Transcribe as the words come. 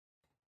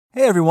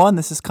Hey everyone,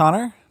 this is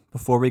Connor.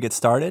 Before we get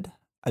started,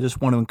 I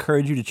just want to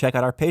encourage you to check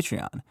out our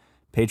Patreon,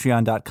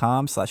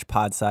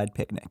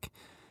 patreon.com/podsidepicnic.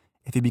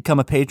 If you become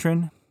a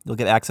patron, you'll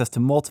get access to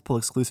multiple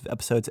exclusive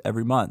episodes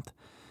every month.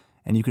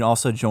 And you can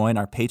also join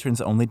our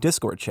patrons-only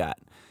Discord chat,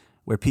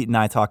 where Pete and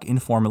I talk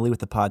informally with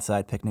the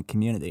Podside Picnic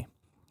community.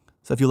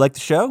 So if you like the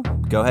show,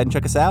 go ahead and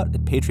check us out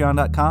at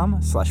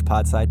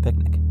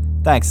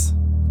patreon.com/podsidepicnic. Thanks.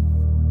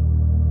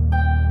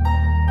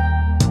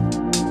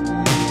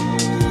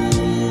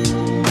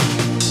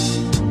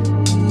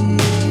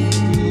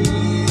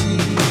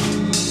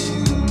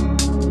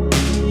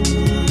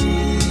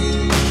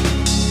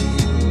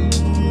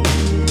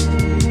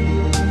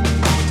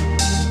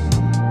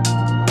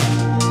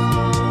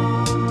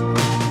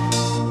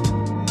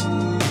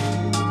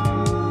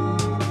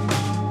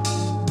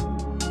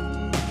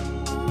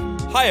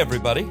 Hi,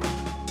 everybody.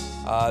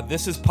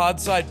 This is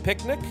Podside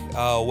Picnic.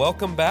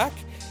 Welcome back.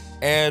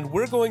 And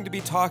we're going to be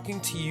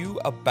talking to you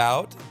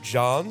about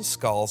John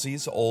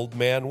Scalzi's Old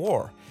Man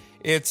War.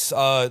 It's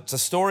a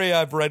story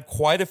I've read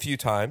quite a few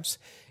times.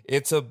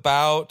 It's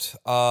about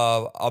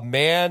a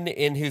man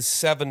in his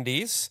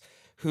 70s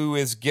who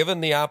is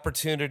given the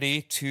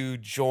opportunity to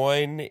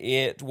join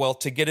it, well,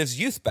 to get his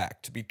youth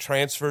back, to be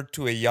transferred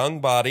to a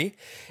young body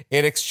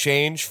in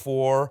exchange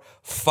for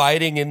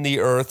fighting in the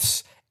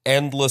Earth's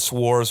endless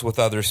wars with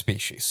other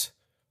species.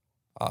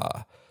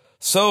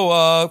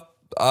 Connor,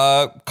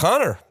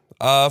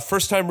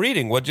 first time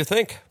reading, what'd you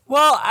think?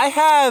 Well, I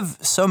have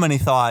so many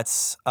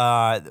thoughts.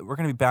 We're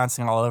going to be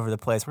bouncing all over the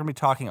place. We're going to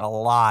be talking a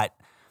lot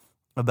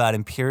about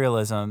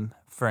imperialism,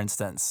 for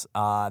instance.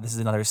 This is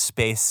another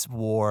space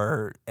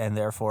war and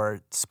therefore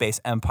space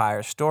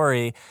empire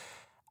story.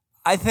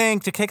 I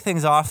think to kick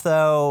things off,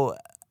 though,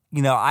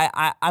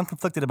 I'm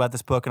conflicted about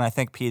this book, and I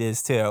think Pete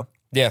is too.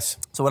 Yes.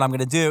 So what I'm going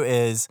to do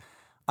is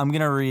I'm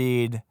going to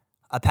read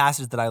a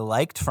passage that I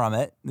liked from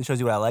it, that shows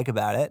you what I like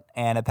about it,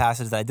 and a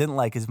passage that I didn't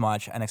like as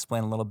much, and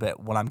explain a little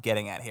bit what I'm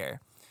getting at here.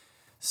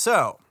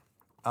 So,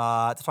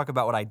 to talk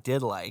about what I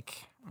did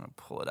like, I'm going to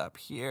pull it up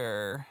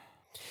here.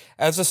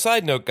 As a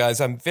side note,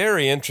 guys, I'm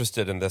very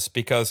interested in this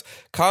because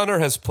Connor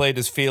has played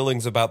his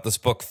feelings about this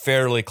book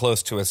fairly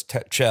close to his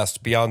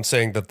chest, beyond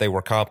saying that they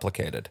were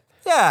complicated.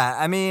 Yeah,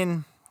 I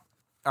mean,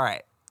 all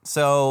right.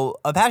 So,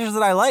 a passage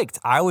that I liked,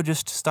 I would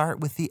just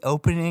start with the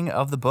opening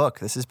of the book.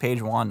 This is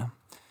page 1.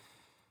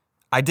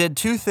 I did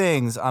 2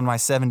 things on my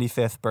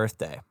 75th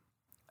birthday.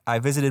 I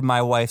visited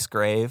my wife's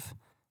grave,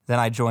 then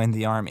I joined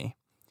the army.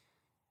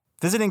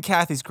 Visiting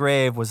Kathy's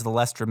grave was the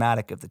less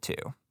dramatic of the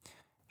two.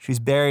 She's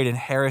buried in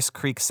Harris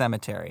Creek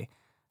Cemetery,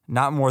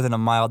 not more than a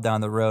mile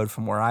down the road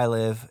from where I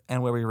live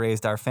and where we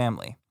raised our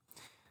family.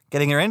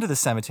 Getting her into the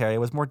cemetery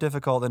was more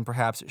difficult than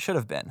perhaps it should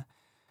have been.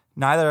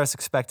 Neither of us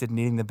expected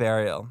needing the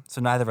burial, so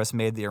neither of us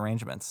made the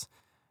arrangements.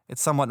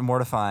 It's somewhat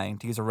mortifying,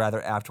 to use a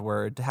rather apt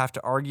word, to have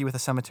to argue with a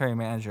cemetery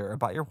manager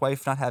about your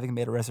wife not having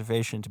made a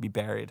reservation to be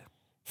buried.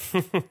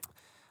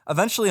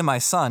 Eventually, my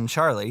son,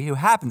 Charlie, who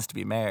happens to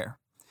be mayor,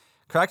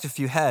 cracked a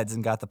few heads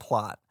and got the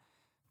plot.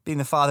 Being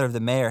the father of the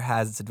mayor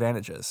has its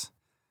advantages.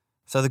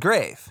 So the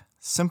grave,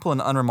 simple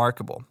and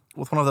unremarkable,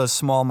 with one of those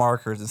small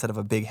markers instead of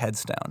a big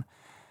headstone.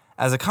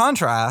 As a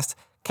contrast,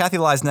 Kathy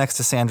lies next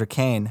to Sandra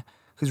Kane,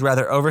 whose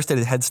rather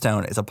overstated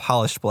headstone is a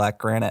polished black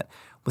granite,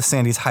 with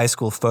Sandy's high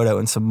school photo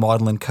and some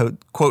maudlin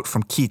quote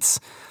from Keats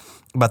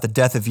about the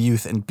death of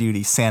youth and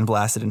beauty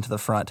sandblasted into the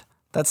front.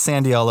 That's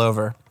Sandy all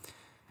over.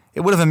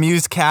 It would have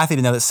amused Kathy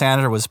to know that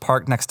Sandra was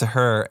parked next to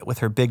her with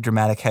her big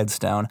dramatic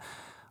headstone.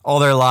 All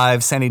their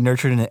lives, Sandy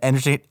nurtured an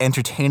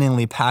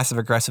entertainingly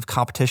passive-aggressive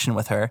competition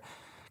with her.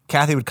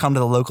 Kathy would come to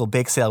the local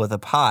bake sale with a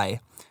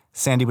pie.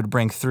 Sandy would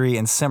bring 3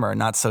 and simmer,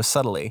 not so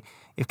subtly,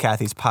 if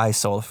Kathy's pie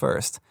sold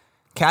first.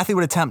 Kathy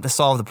would attempt to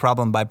solve the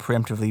problem by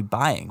preemptively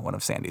buying one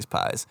of Sandy's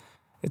pies.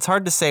 It's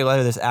hard to say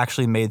whether this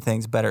actually made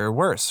things better or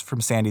worse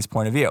from Sandy's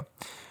point of view.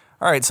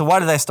 All right, so why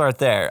did I start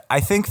there? I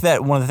think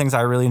that one of the things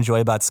I really enjoy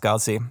about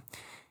Scalzi,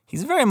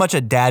 he's very much a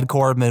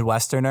dad-core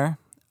Midwesterner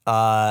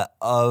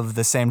of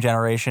the same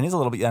generation. He's a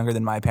little bit younger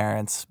than my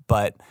parents,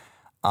 but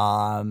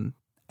I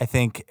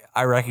think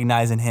I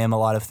recognize in him a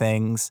lot of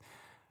things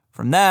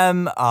from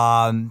them.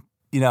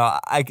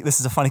 This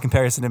is a funny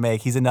comparison to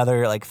make. He's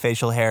another like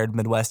facial-haired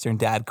Midwestern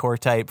dad-core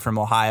type from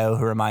Ohio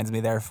who reminds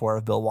me, therefore,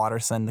 of Bill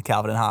Watterson, the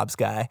Calvin and Hobbes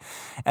guy.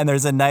 And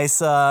there's a nice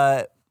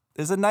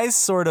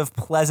sort of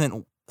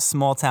pleasant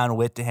small-town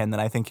wit to him that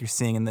I think you're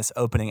seeing in this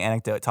opening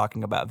anecdote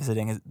talking about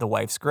visiting the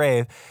wife's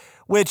grave,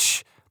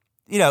 which,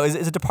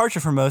 is a departure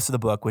from most of the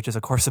book, which is,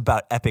 of course,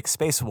 about epic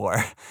space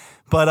war.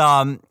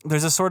 But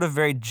there's a sort of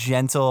very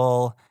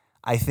gentle,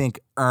 I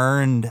think,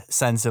 earned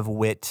sense of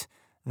wit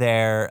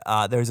there.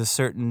 There's a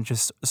certain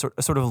just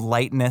sort of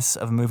lightness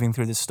of moving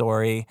through the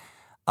story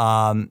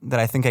that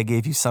I think I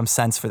gave you some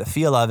sense for the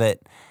feel of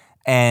it.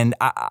 And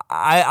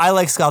I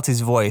like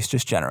Scalzi's voice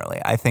just generally.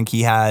 I think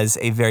he has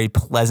a very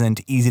pleasant,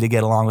 easy to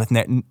get along with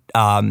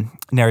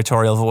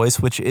narratorial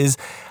voice, which is,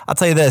 I'll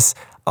tell you this,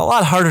 a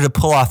lot harder to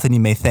pull off than you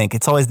may think.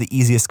 It's always the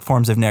easiest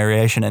forms of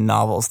narration in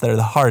novels that are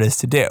the hardest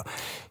to do.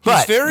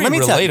 He's very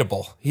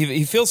relatable.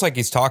 He feels like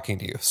he's talking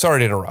to you. Sorry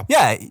to interrupt.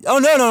 Yeah. Oh,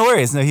 no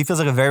worries. No, he feels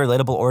like a very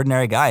relatable,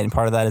 ordinary guy. And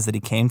part of that is that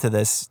he came to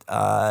this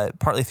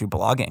partly through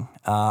blogging.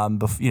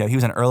 He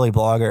was an early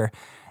blogger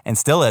and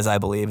still is, I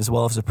believe, as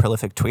well as a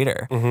prolific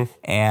tweeter. Mm-hmm.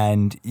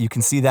 And you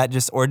can see that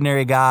just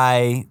ordinary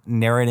guy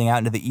narrating out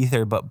into the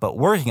ether, but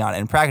working on it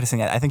and practicing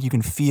it. I think you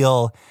can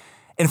feel...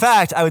 In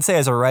fact, I would say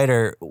as a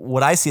writer,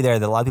 what I see there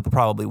that a lot of people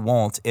probably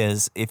won't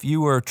is if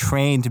you were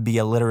trained to be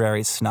a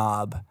literary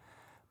snob,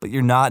 but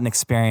you're not an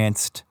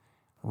experienced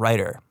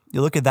writer,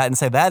 you look at that and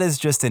say that is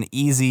just an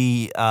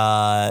easy,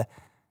 a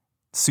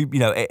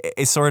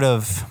sort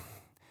of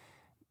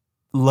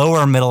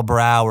lower middle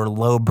brow or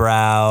low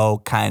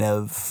brow kind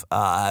of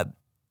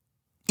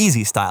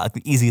easy style. Like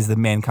the easy is the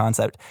main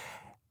concept.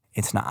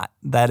 It's not.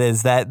 That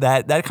is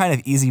that kind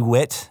of easy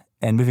wit.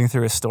 And moving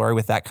through a story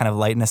with that kind of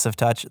lightness of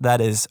touch, that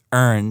is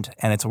earned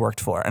and it's worked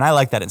for. And I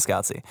like that in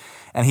Scalzi.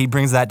 And he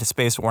brings that to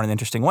Space War in an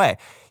interesting way.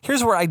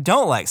 Here's where I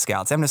don't like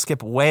Scalzi. I'm going to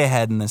skip way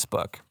ahead in this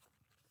book,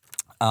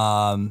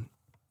 over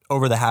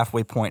the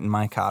halfway point in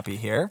my copy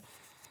here.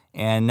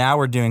 And now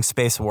we're doing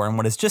Space War. And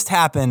what has just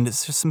happened,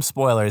 it's just some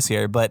spoilers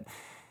here, but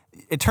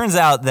it turns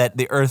out that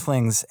the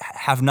Earthlings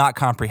have not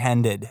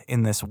comprehended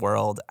in this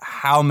world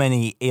how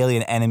many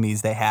alien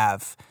enemies they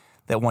have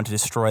that want to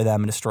destroy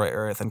them and destroy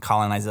Earth and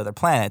colonize other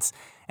planets.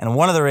 And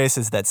one of the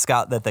races that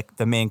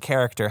the main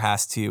character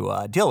has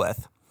to deal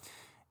with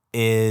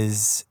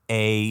is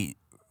a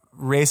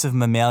race of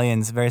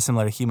mammalians very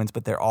similar to humans,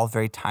 but they're all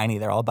very tiny.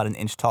 They're all about an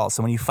inch tall.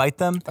 So when you fight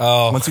them,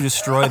 once you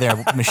destroy their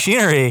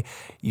machinery,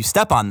 you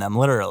step on them,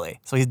 literally.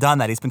 So he's done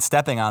that. He's been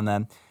stepping on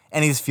them,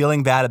 and he's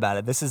feeling bad about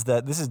it. This is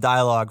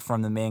dialogue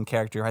from the main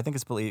character. I think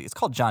it's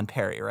called John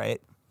Perry, right?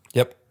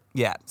 Yep.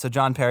 Yeah, so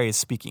John Perry is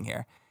speaking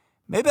here.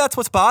 Maybe that's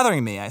what's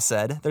bothering me, I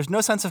said. There's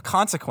no sense of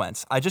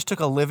consequence. I just took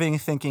a living,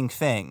 thinking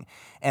thing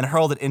and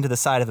hurled it into the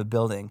side of a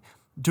building.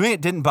 Doing it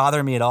didn't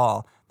bother me at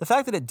all. The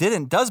fact that it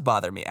didn't does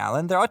bother me,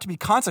 Alan. There ought to be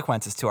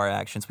consequences to our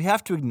actions. We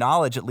have to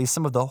acknowledge at least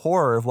some of the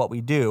horror of what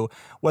we do,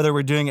 whether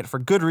we're doing it for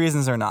good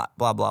reasons or not,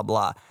 blah, blah,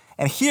 blah.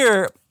 And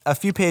here, a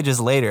few pages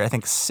later, I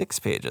think 6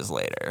 pages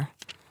later,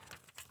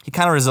 he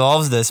kind of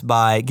resolves this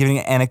by giving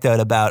an anecdote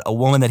about a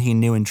woman that he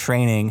knew in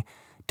training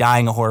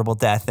dying a horrible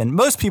death. And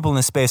most people in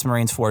the Space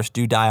Marines force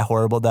do die a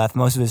horrible death.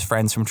 Most of his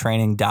friends from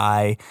training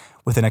die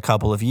within a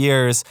couple of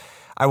years.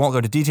 I won't go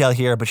to detail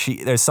here, but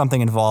there's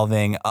something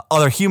involving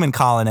other human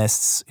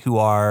colonists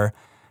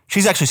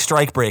she's actually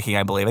strike breaking,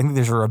 I believe. I think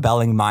there's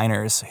rebelling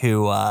miners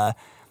who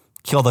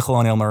killed the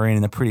Colonial Marine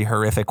in a pretty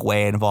horrific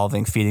way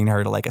involving feeding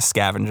her to like a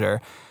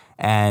scavenger.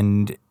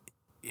 And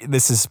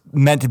this is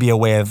meant to be a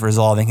way of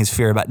resolving his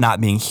fear about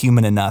not being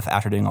human enough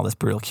after doing all this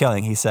brutal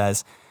killing. He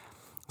says,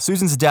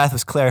 Susan's death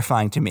was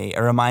clarifying to me,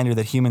 a reminder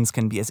that humans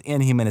can be as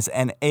inhuman as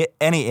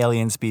any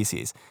alien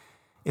species.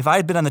 If I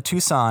had been on the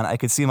Tucson, I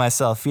could see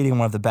myself feeding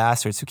one of the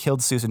bastards who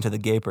killed Susan to the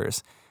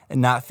gapers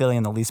and not feeling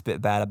in the least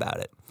bit bad about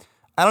it.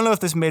 I don't know if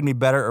this made me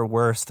better or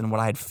worse than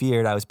what I had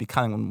feared I was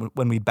becoming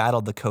when we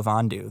battled the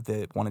Kovandu,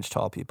 the 1-inch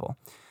tall people.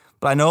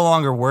 But I'm no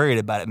longer worried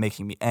about it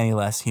making me any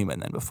less human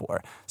than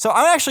before. So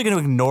I'm actually going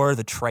to ignore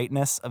the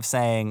triteness of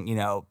saying,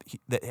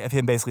 of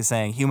him basically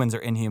saying humans are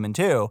inhuman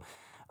too.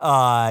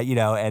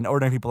 And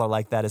ordinary people are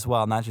like that as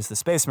well, not just the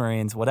Space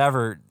Marines,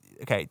 whatever.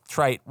 Okay,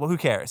 trite, well, who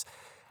cares?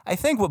 I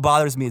think what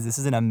bothers me is this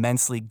is an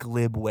immensely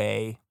glib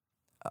way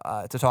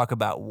to talk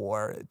about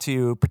war,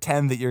 to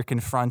pretend that you're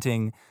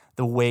confronting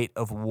the weight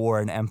of war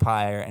and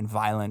empire and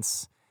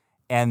violence,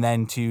 and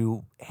then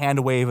to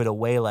hand-wave it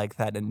away like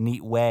that in a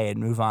neat way and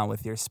move on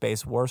with your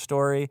space war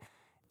story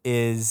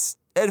it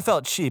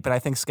felt cheap, and I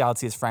think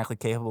Scalzi is frankly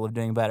capable of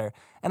doing better.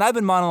 And I've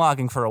been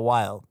monologuing for a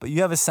while, but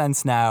you have a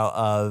sense now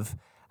of...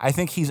 I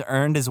think he's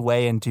earned his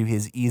way into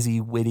his easy,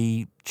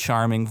 witty,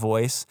 charming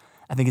voice.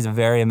 I think he's a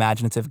very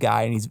imaginative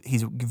guy, and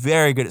he's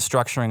very good at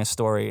structuring a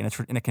story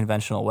in a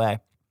conventional way.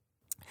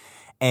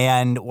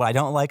 And what I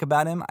don't like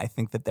about him, I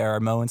think that there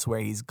are moments where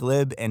he's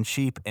glib and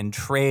cheap and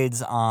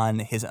trades on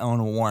his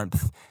own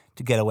warmth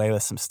to get away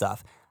with some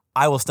stuff.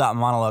 I will stop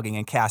monologuing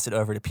and cast it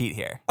over to Pete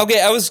here.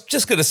 Okay, I was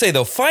just going to say,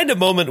 though, find a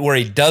moment where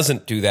he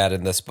doesn't do that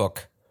in this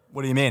book.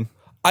 What do you mean?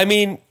 I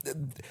mean,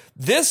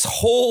 this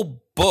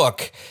whole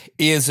book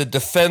is a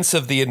defense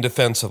of the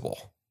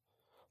indefensible.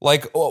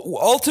 Like,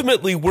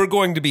 ultimately, we're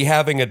going to be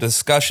having a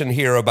discussion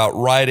here about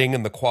writing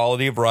and the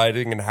quality of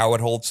writing and how it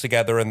holds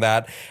together and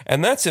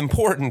that's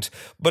important,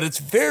 but it's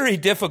very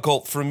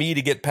difficult for me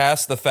to get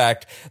past the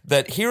fact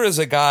that here is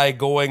a guy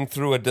going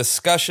through a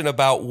discussion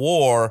about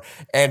war,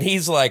 and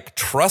he's like,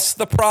 trust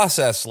the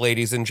process,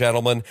 ladies and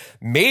gentlemen.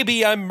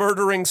 Maybe I'm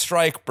murdering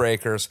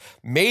strikebreakers.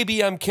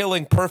 Maybe I'm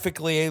killing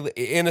perfectly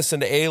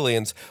innocent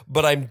aliens,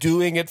 but I'm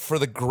doing it for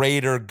the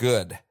greater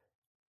good.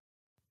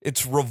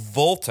 It's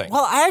revolting.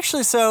 Well,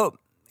 so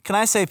Can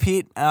I say,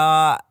 Pete,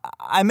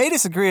 I may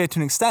disagree to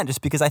an extent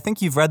just because I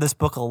think you've read this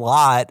book a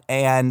lot,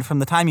 and from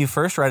the time you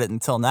first read it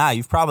until now,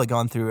 you've probably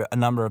gone through a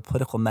number of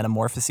political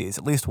metamorphoses,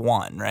 at least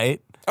one,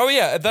 right? Oh,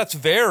 yeah, that's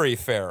very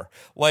fair.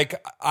 Like,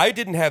 I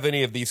didn't have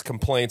any of these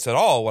complaints at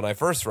all when I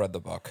first read the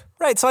book.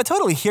 Right, so I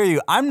totally hear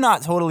you. I'm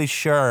not totally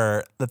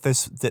sure that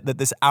this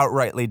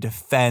outrightly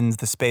defends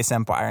the Space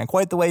Empire in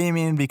quite the way you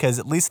mean, because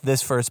at least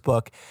this first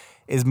book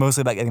is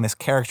mostly about getting this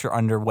character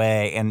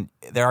underway, and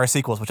there are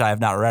sequels, which I have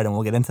not read, and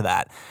we'll get into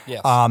that. Yes.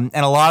 And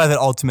a lot of it,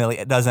 ultimately,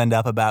 it does end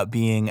up about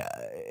being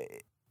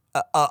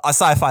a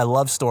sci-fi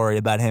love story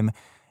about him,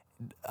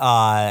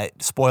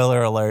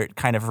 spoiler alert,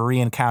 kind of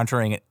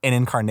re-encountering an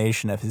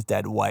incarnation of his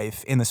dead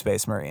wife in the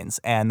Space Marines.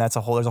 And there's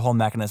a whole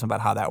mechanism about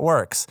how that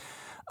works.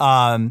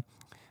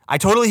 I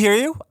totally hear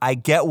you. I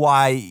get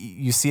why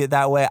you see it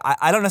that way.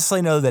 I don't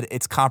necessarily know that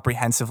it's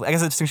comprehensively. I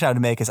guess the distinction I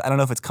would make is I don't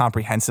know if it's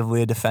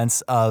comprehensively a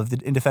defense of the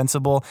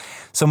indefensible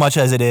so much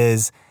as it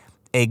is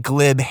a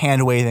glib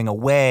hand-waving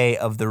away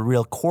of the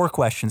real core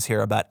questions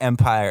here about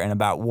empire and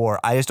about war.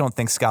 I just don't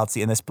think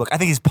Scalzi in this book, I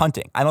think he's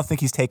punting. I don't think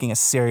he's taking a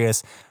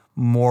serious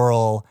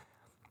moral,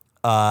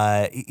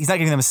 he's not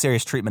giving them a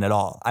serious treatment at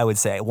all, I would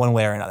say, one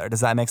way or another.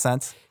 Does that make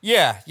sense?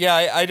 Yeah.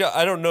 I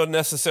don't know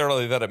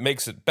necessarily that it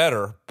makes it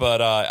better,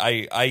 but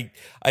I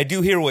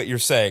do hear what you're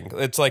saying.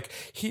 It's like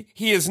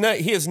he is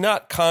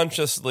not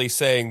consciously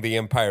saying the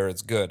Empire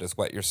is good, is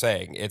what you're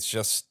saying. It's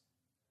just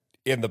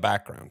in the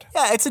background.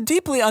 Yeah, it's a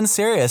deeply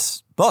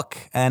unserious book,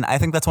 and I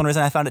think that's one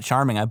reason I found it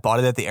charming. I bought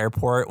it at the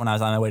airport when I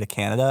was on my way to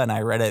Canada, and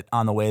I read it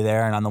on the way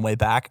there and on the way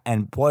back,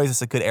 and boy, is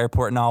this a good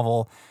airport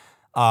novel.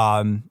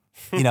 I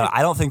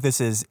don't think this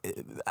is,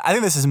 I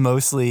think this is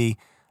mostly,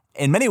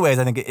 in many ways,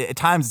 I think at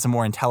times it's a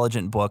more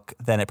intelligent book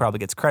than it probably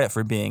gets credit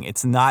for being.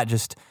 It's not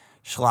just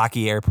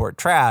schlocky airport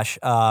trash.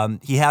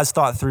 He has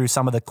thought through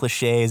some of the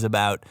cliches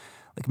about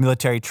like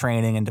military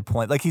training and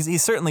deployment. Like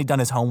he's certainly done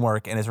his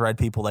homework and has read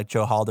people like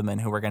Joe Haldeman,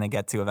 who we're going to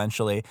get to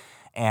eventually,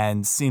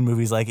 and seen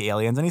movies like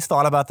Aliens. And he's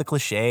thought about the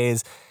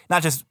cliches,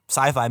 not just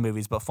sci-fi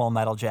movies, but Full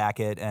Metal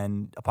Jacket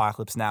and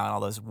Apocalypse Now and all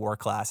those war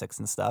classics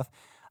and stuff.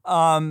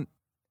 And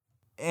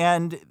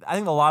I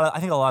think a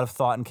lot of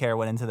thought and care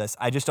went into this.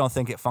 I just don't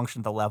think it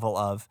functioned at the level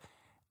of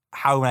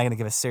how am I going to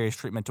give a serious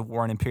treatment to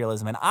war and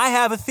imperialism. And I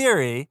have a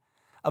theory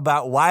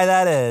about why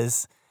that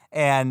is.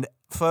 And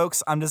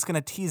folks, I'm just going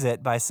to tease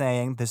it by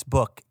saying this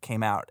book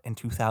came out in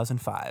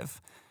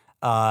 2005.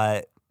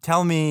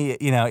 Tell me,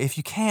 if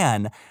you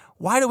can,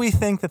 why do we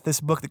think that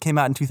this book that came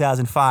out in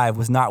 2005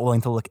 was not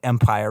willing to look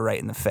Empire right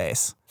in the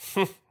face?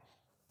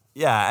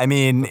 Yeah, I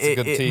mean, that's a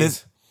good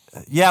tease.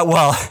 Yeah,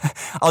 well,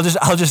 I'll just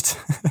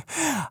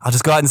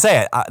go out and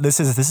say it. This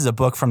is a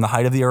book from the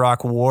height of the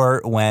Iraq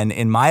War, when,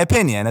 in my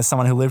opinion, as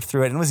someone who lived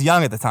through it and was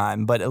young at the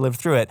time, but lived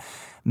through it,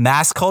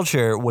 mass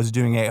culture was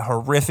doing a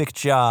horrific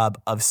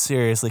job of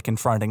seriously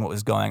confronting what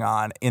was going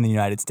on in the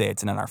United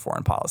States and in our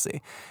foreign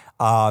policy.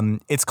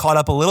 It's caught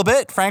up a little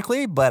bit,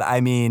 frankly, but I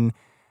mean,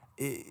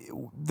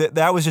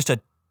 that was just a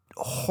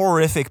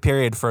horrific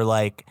period for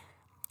like,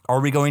 are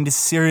we going to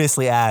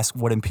seriously ask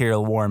what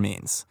imperial war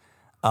means?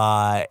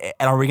 And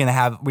are we going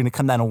to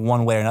come down to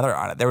one way or another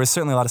on it? There was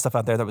certainly a lot of stuff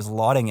out there that was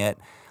lauding it,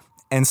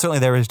 and certainly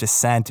there was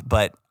dissent.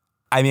 But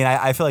I mean,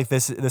 I feel like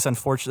this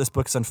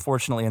book is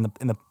unfortunately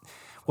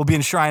will be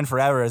enshrined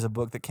forever as a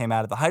book that came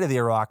out at the height of the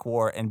Iraq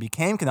War and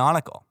became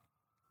canonical.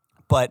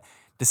 But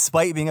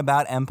despite being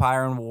about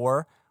empire and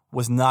war,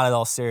 was not at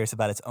all serious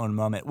about its own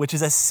moment, which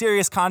is a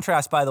serious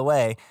contrast, by the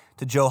way,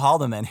 to Joe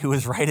Haldeman, who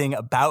was writing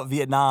about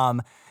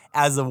Vietnam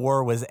as the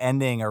war was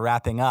ending or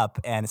wrapping up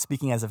and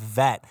speaking as a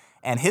vet.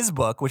 And his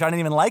book, which I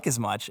didn't even like as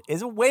much,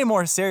 is way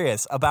more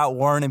serious about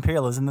war and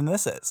imperialism than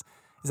this is.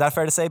 Is that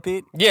fair to say,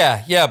 Pete?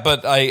 Yeah,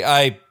 but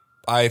I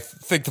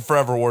think The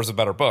Forever War is a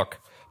better book.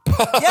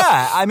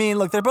 Yeah, I mean,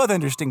 look, they're both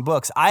interesting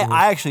books.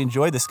 I actually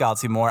enjoyed the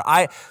Scalzi more.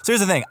 So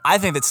here's the thing. I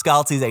think that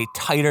Scalzi is a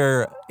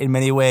tighter, in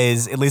many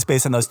ways, at least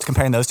based on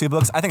comparing those two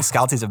books, I think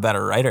Scalzi's a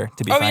better writer,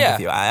 to be frank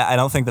with you. I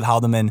don't think that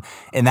Haldeman,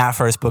 in that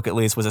first book at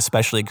least, was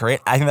especially great.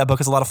 I think that book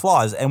has a lot of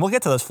flaws, and we'll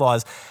get to those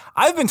flaws.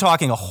 I've been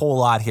talking a whole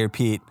lot here,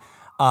 Pete.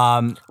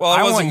 I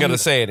wasn't going to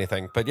say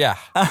anything, but yeah.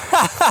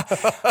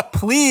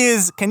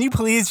 Can you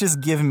please just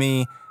give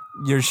me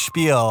your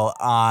spiel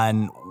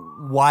on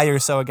why you're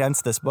so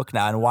against this book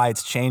now and why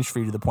it's changed for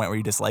you to the point where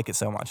you dislike it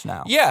so much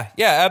now? Yeah,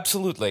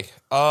 absolutely.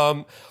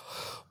 Part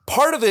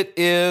of it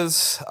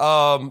is,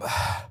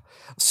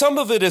 some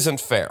of it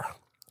isn't fair.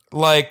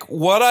 Like,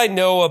 what I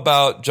know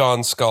about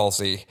John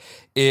Scalzi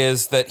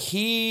is that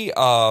he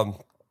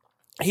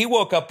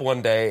woke up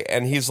one day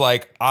and he's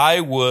like,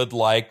 I would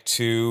like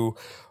to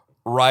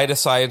write a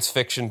science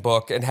fiction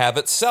book and have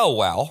it sell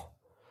well.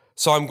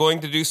 So I'm going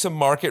to do some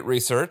market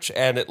research,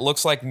 and it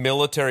looks like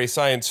military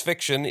science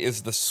fiction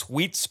is the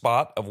sweet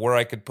spot of where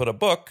I could put a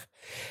book.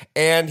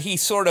 And he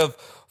sort of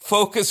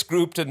focus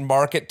grouped and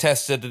market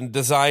tested and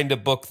designed a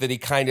book that he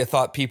kind of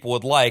thought people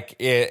would like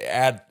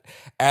at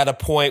a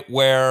point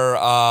where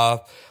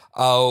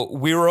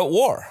we were at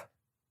war.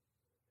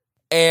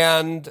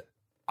 And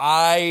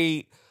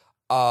I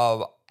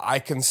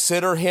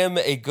consider him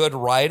a good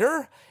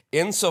writer.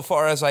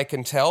 insofar as I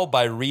can tell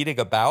by reading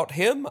about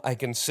him, I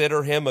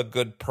consider him a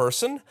good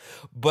person,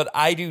 but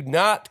I do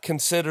not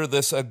consider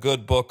this a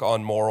good book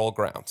on moral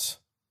grounds.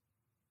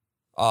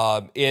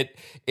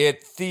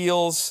 It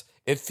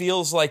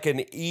feels like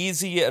an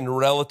easy and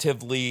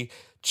relatively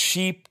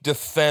cheap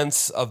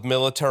defense of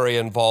military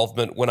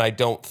involvement when I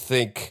don't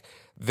think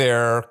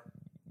there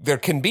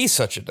can be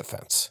such a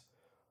defense.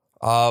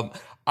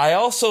 I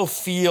also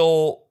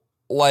feel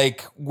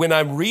like when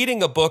I'm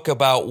reading a book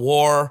about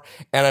war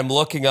and I'm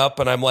looking up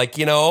and I'm like,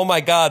 oh my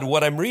God,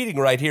 what I'm reading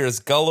right here is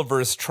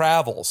Gulliver's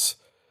Travels.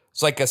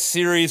 It's like a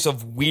series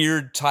of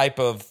weird type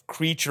of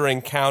creature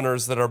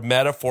encounters that are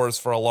metaphors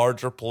for a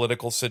larger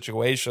political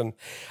situation.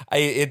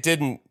 It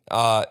didn't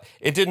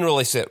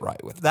really sit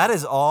right with me. That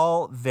is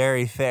all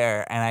very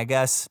fair. And I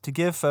guess to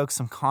give folks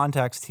some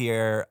context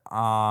here,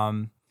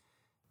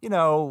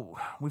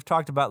 we've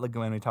talked about Le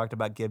Guin, we talked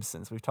about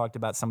Gibson's, we've talked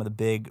about some of the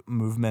big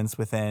movements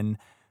within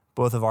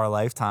both of our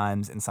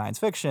lifetimes in science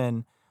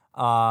fiction.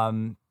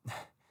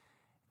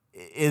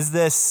 Is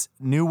this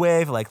new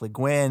wave like Le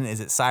Guin?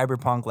 Is it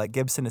cyberpunk like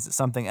Gibson? Is it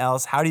something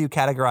else? How do you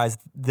categorize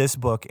this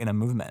book in a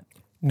movement?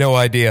 No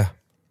idea.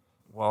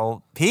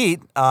 Well, Pete,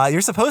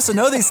 you're supposed to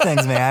know these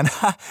things, man.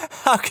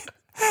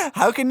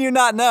 How can you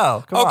not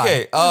know? Come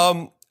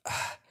on.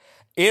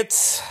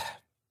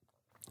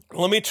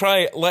 Let me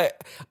try.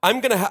 I'm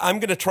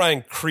gonna try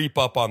and creep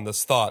up on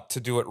this thought to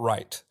do it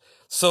right.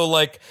 So,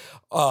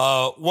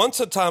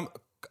 once upon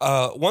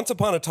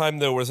a time,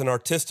 there was an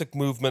artistic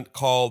movement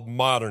called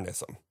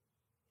modernism,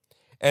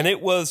 and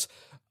it was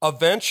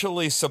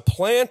eventually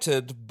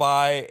supplanted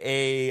by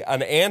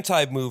an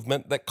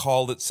anti-movement that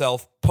called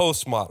itself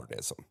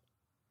postmodernism.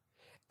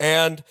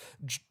 And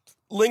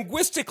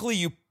linguistically,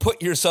 you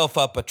put yourself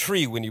up a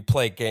tree when you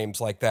play games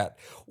like that.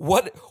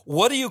 What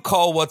do you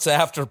call what's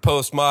after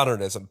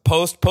postmodernism?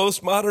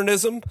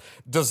 Postmodernism?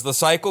 Does the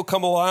cycle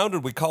come around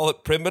and we call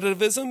it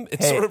primitivism?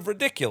 It's sort of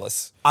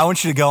ridiculous. I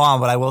want you to go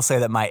on, but I will say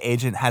that my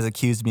agent has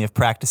accused me of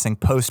practicing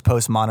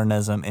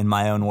postmodernism in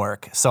my own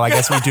work. So I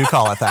guess we do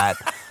call it that.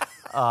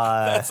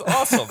 That's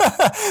awesome.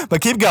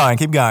 But keep going.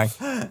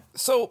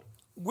 So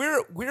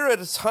we're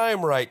at a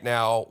time right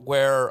now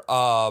where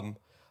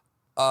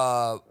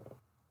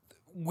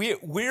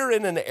we're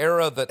in an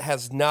era that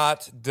has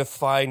not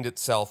defined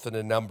itself in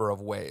a number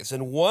of ways.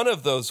 And one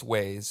of those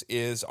ways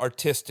is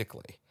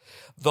artistically.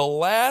 The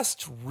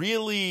last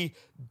really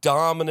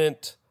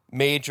dominant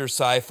major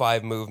sci-fi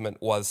movement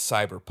was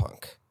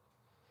cyberpunk.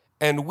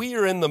 And we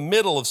are in the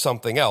middle of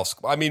something else.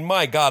 I mean,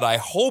 my God, I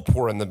hope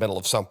we're in the middle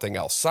of something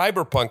else.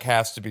 Cyberpunk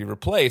has to be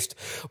replaced,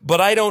 but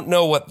I don't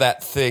know what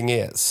that thing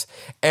is.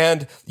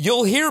 And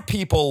you'll hear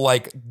people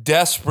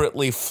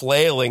desperately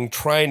flailing,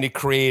 trying to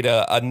create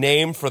a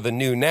name for the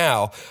new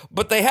now,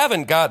 but they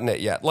haven't gotten it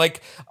yet.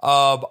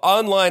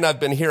 Online, I've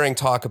been hearing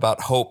talk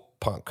about hope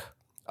punk.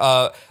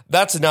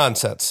 That's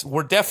nonsense.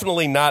 We're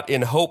definitely not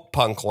in hope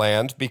punk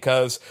land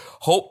because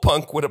hope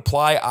punk would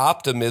apply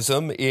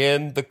optimism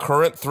in the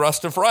current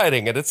thrust of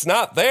writing, and it's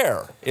not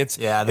there.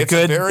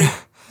 The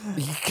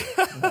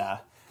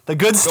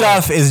good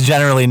stuff is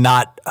generally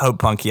not hope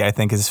punky, I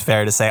think is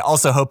fair to say.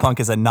 Also, hope punk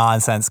is a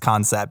nonsense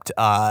concept.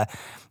 But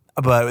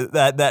I want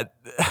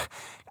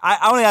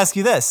to ask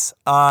you this.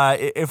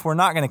 If we're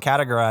not going to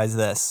categorize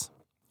this,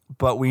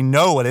 but we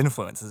know what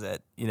influences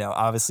it,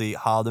 obviously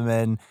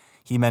Haldeman,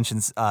 he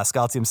mentions,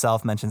 Scalzi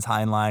himself mentions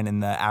Heinlein in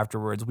the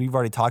afterwards. We've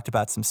already talked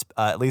about some,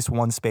 at least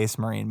one Space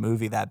Marine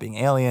movie, that being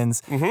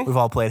Aliens. Mm-hmm. We've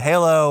all played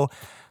Halo.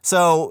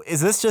 So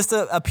is this just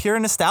a pure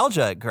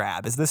nostalgia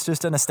grab? Is this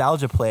just a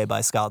nostalgia play by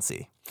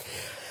Scalzi?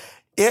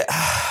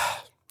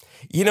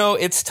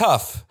 It's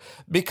tough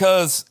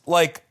because,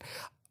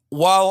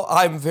 while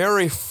I'm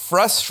very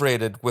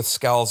frustrated with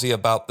Scalzi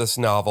about this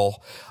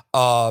novel,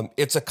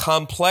 it's a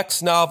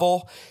complex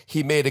novel.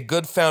 He made a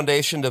good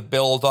foundation to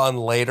build on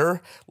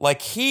later.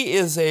 He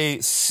is a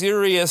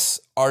serious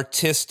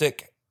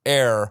artistic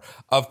heir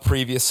of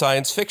previous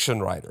science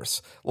fiction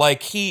writers.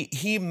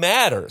 He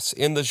matters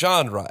in the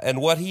genre, and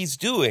what he's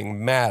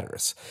doing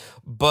matters.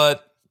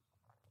 But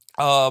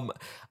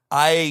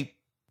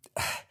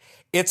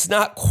it's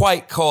not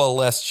quite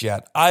coalesced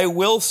yet. I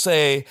will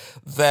say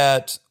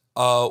that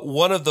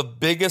one of the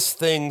biggest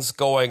things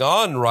going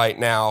on right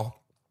now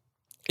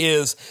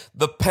is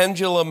the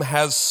pendulum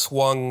has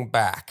swung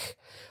back.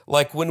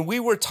 When we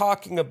were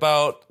talking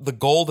about the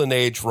Golden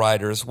Age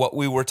writers, what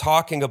we were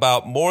talking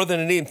about more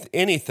than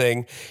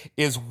anything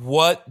is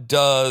what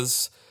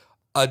does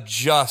a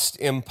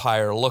just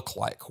empire look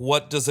like?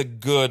 What does a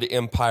good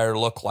empire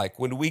look like?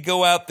 When we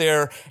go out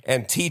there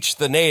and teach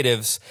the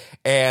natives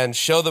and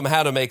show them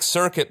how to make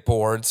circuit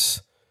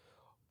boards,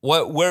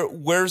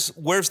 where's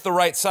the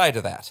right side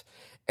of that?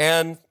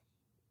 And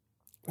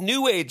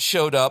New Age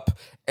showed up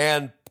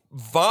and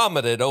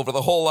vomited over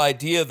the whole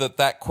idea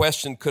that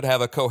question could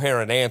have a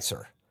coherent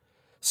answer.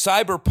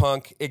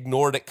 Cyberpunk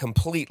ignored it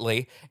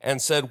completely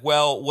and said,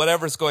 well,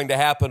 whatever's going to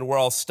happen, we're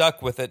all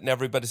stuck with it and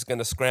everybody's going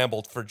to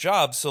scramble for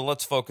jobs, so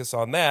let's focus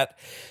on that.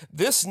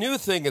 This new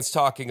thing is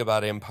talking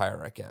about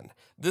empire again.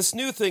 This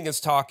new thing is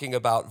talking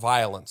about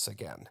violence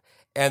again.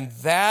 And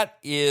that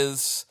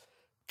is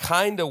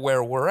kind of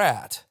where we're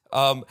at.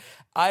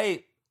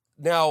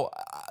 Now,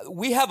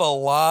 we have a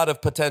lot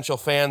of potential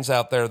fans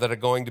out there that are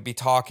going to be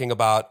talking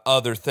about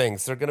other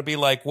things. They're going to be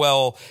like,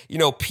 well,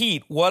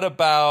 Pete, what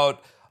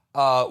about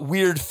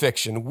weird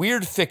fiction?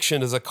 Weird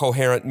fiction is a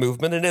coherent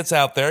movement, and it's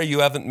out there.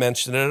 You haven't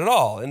mentioned it at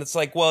all. And it's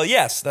like, well,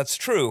 yes, that's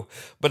true,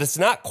 but it's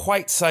not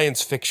quite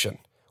science fiction.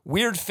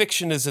 Weird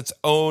fiction is its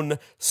own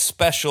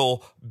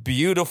special,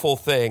 beautiful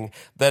thing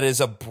that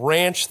is a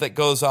branch that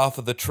goes off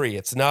of the tree.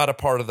 It's not a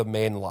part of the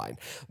main line.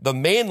 The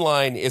main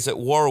line is at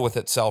war with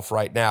itself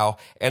right now,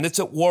 and it's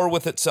at war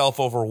with itself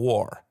over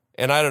war.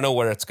 And I don't know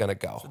where it's going to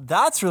go.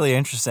 That's really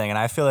interesting, and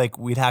I feel like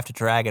we'd have to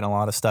drag in a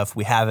lot of stuff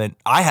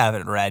I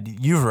haven't read,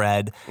 you've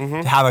read,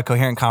 to have a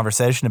coherent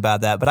conversation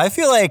about that. But I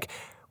feel like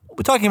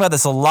we're talking about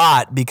this a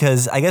lot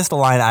because I guess the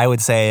line I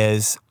would say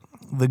is,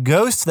 the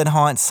ghost that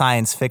haunts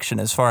science fiction,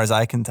 as far as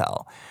I can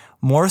tell,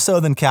 more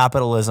so than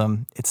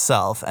capitalism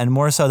itself, and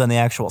more so than the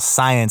actual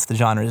science the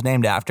genre is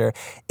named after,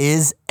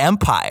 is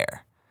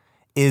empire,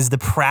 is the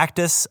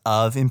practice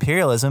of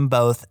imperialism,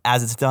 both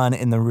as it's done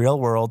in the real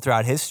world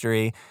throughout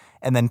history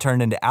and then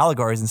turned into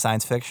allegories in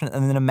science fiction,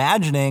 and then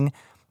imagining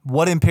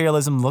what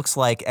imperialism looks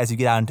like as you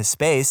get out into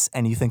space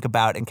and you think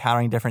about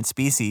encountering different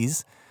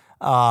species.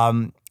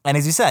 And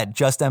as you said,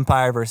 just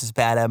empire versus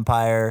bad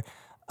empire.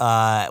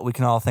 We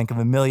can all think of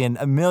a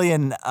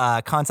million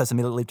concepts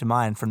immediately leap to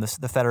mind, from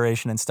the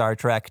Federation in Star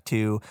Trek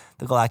to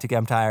the Galactic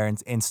Empire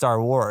in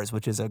Star Wars,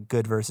 which is a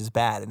good versus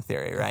bad in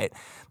theory, right?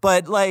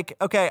 But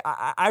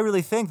I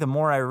really think the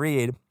more I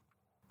read,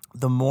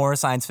 the more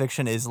science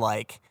fiction is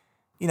like,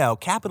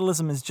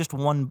 capitalism is just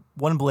one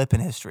blip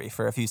in history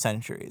for a few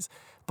centuries.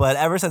 But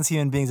ever since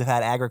human beings have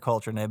had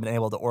agriculture and have been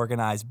able to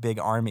organize big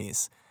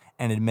armies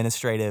and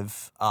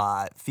administrative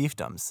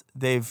fiefdoms,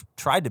 they've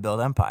tried to build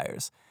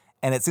empires.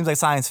 And it seems like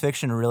science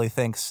fiction really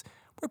thinks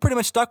we're pretty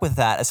much stuck with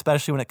that,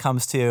 especially when it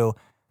comes to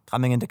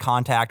coming into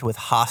contact with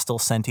hostile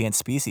sentient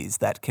species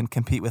that can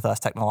compete with us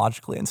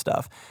technologically and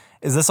stuff.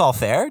 Is this all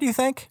fair, do you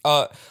think?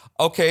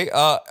 Okay.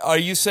 Are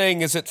you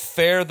saying, is it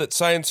fair that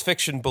science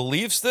fiction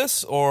believes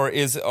this, or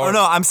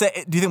no, I'm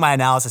saying, do you think my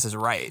analysis is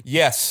right?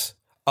 Yes.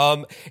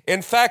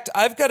 In fact,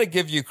 I've got to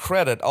give you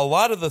credit. A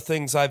lot of the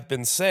things I've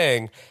been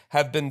saying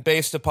have been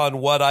based upon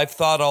what I've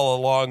thought all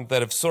along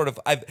that have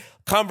I've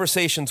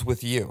conversations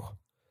with you.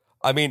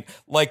 I mean,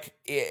 like,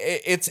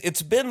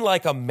 it's been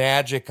like a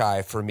magic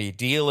eye for me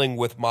dealing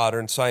with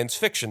modern science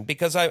fiction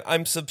because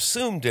I'm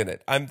subsumed in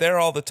it. I'm there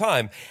all the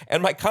time.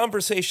 And my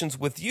conversations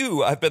with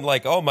you, I've been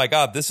like, oh my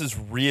God, this is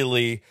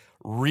really,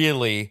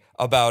 really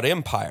about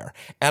empire.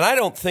 And I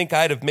don't think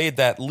I'd have made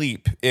that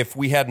leap if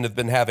we hadn't have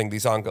been having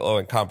these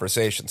ongoing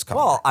conversations.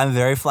 Well, I'm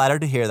very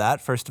flattered to hear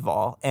that, first of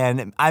all.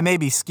 And I may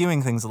be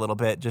skewing things a little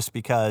bit just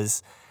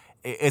because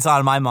it's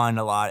on my mind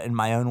a lot, and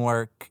my own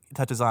work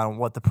touches on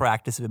what the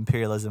practice of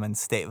imperialism and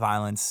state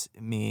violence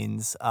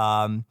means.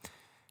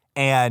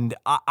 And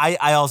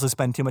I also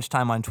spend too much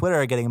time on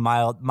Twitter getting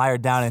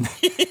mired down in,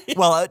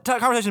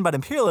 conversation about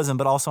imperialism,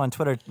 but also on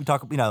Twitter, we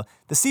talk, the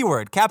C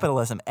word,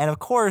 capitalism. And of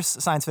course,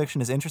 science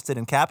fiction is interested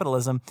in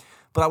capitalism.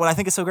 But what I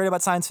think is so great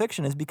about science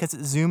fiction is because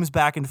it zooms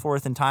back and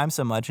forth in time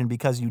so much, and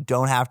because you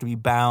don't have to be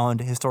bound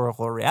to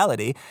historical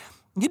reality,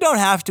 you don't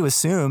have to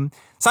assume.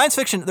 Science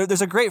fiction,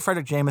 there's a great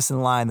Fredric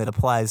Jameson line that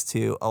applies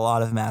to a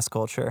lot of mass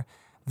culture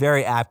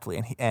very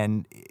aptly.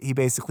 And he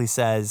basically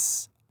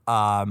says,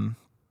 Trev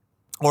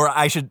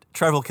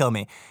will kill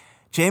me.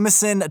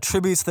 Jameson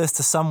attributes this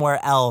to somewhere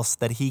else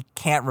that he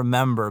can't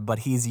remember, but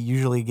he's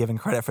usually given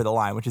credit for the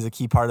line, which is a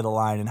key part of the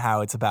line and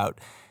how it's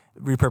about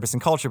repurposing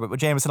culture. But what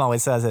Jameson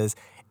always says is,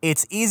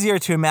 it's easier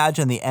to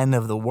imagine the end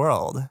of the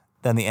world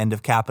than the end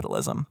of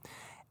capitalism.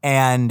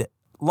 And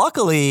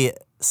luckily,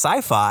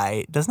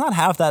 sci-fi does not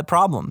have that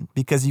problem,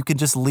 because you can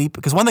just leap.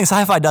 Because one thing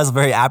sci-fi does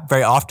very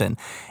often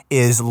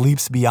is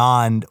leaps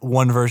beyond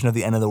one version of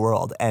the end of the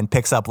world and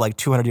picks up like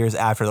 200 years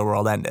after the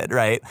world ended,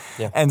 right?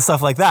 Yeah. And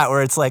stuff like that,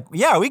 where it's like,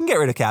 yeah, we can get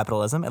rid of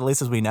capitalism, at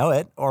least as we know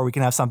it, or we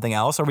can have something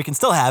else, or we can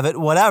still have it,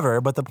 whatever.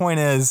 But the point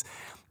is,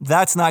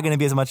 that's not going to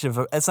be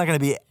it's not going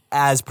to be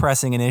as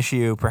pressing an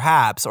issue,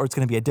 perhaps, or it's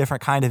going to be a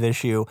different kind of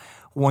issue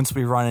once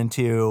we run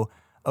into,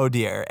 oh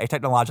dear, a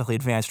technologically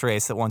advanced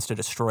race that wants to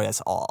destroy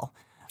us all.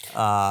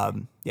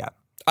 Yeah.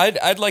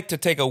 I'd like to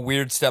take a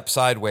weird step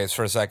sideways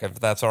for a second, if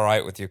that's all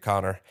right with you,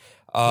 Connor.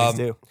 Please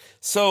do.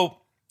 So,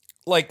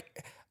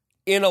 like,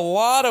 in a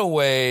lot of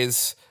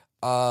ways,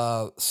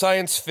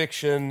 science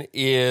fiction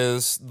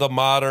is the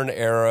modern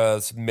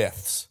era's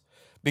myths.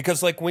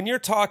 Because, like, when you're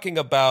talking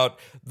about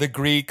the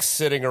Greeks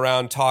sitting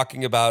around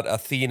talking about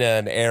Athena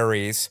and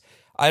Ares,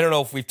 I don't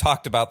know if we've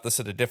talked about this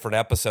in a different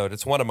episode.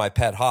 It's one of my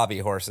pet hobby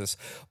horses.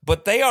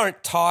 But they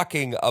aren't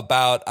talking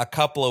about a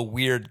couple of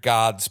weird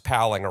gods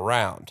palling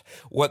around.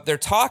 What they're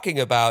talking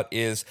about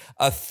is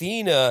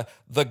Athena,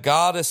 the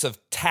goddess of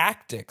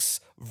tactics,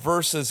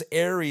 versus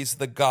Ares,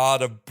 the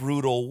god of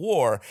brutal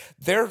war.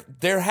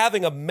 They're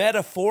having a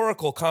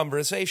metaphorical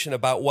conversation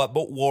about what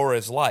war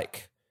is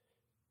like.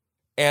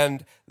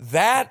 And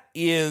that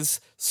is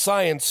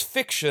science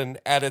fiction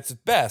at its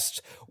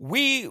best.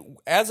 We,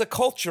 as a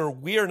culture,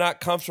 we are not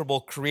comfortable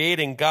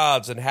creating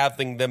gods and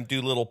having them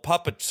do little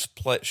puppet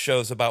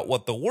shows about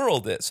what the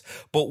world is.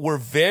 But we're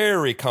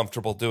very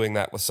comfortable doing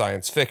that with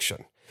science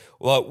fiction.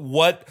 Well,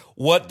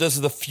 what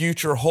does the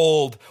future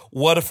hold?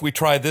 What if we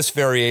try this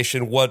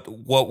variation? What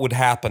would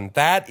happen?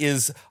 That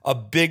is a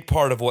big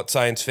part of what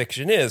science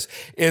fiction is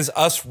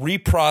us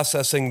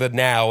reprocessing the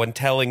now and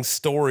telling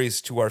stories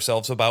to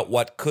ourselves about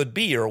what could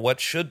be or what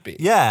should be.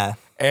 Yeah.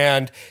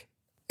 And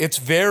it's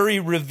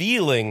very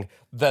revealing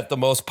that the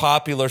most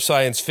popular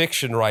science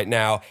fiction right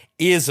now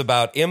is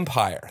about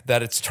empire,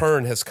 that its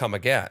turn has come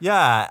again.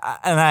 Yeah,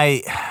 and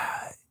I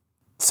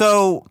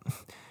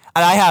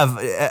have,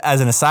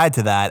 as an aside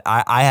to that,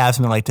 I have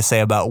something like to say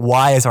about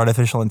why is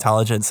artificial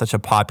intelligence such a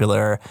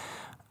popular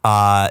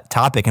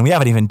topic, and we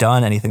haven't even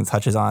done anything that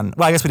touches on.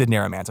 Well, I guess we did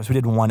Neuromancers. We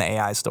did one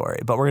AI story,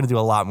 but we're going to do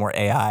a lot more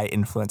AI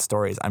influenced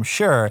stories, I'm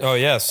sure. Oh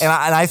yes, and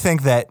I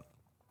think that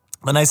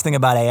the nice thing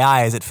about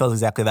AI is it fills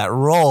exactly that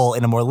role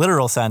in a more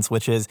literal sense,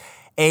 which is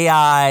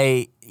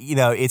AI. You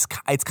know, it's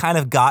kind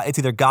of it's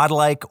either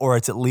godlike or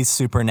it's at least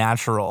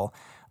supernatural,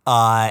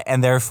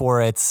 and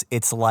therefore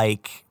it's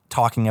like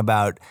talking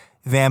about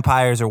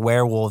vampires or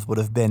werewolves would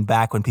have been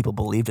back when people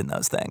believed in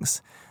those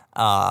things.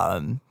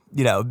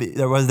 You know,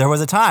 there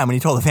was a time when you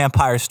told a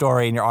vampire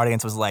story and your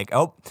audience was like,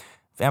 "Oh,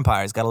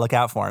 vampires, got to look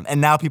out for them."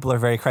 And now people are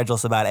very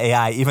credulous about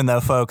AI, even though,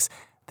 folks,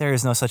 there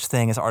is no such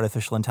thing as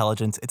artificial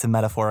intelligence. It's a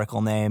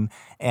metaphorical name,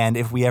 and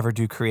if we ever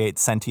do create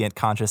sentient,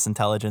 conscious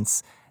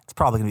intelligence, it's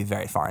probably going to be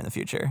very far in the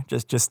future.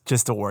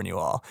 Just to warn you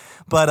all.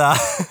 But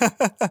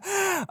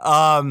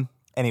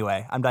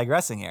anyway, I'm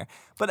digressing here.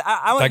 But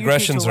I want you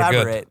to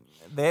elaborate.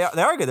 They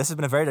are good. This has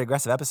been a very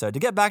digressive episode. To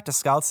get back to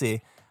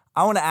Scalzi,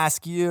 I want to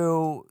ask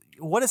you,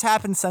 what has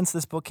happened since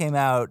this book came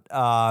out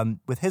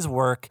with his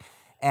work,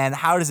 and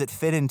how does it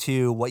fit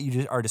into what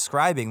you are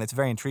describing that's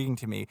very intriguing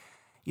to me?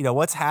 You know,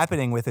 what's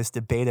happening with this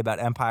debate about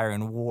empire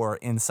and war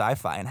in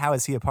sci-fi, and how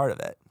is he a part of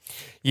it?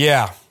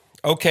 Yeah.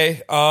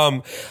 Okay.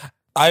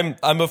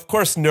 I'm of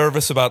course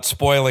nervous about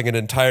spoiling an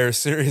entire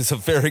series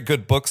of very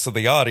good books to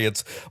the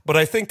audience, but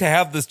I think to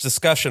have this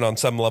discussion on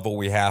some level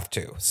we have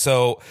to.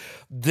 So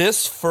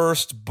this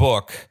first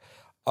book,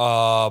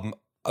 of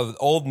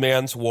Old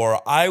Man's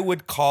War, I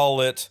would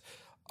call it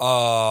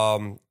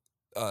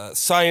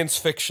science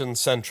fiction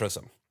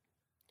centrism.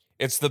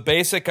 It's the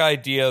basic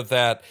idea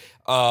that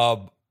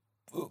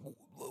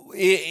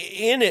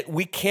in it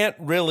we can't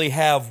really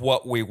have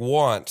what we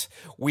want.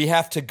 We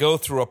have to go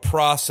through a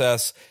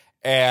process,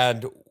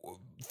 and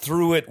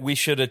through it, we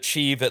should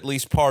achieve at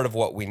least part of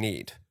what we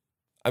need.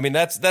 I mean,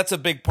 that's a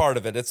big part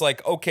of it. It's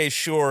like, okay,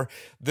 sure,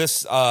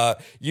 this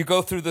you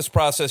go through this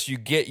process, you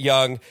get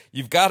young,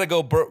 you've got to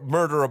go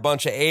murder a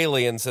bunch of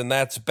aliens, and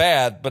that's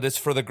bad, but it's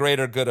for the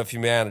greater good of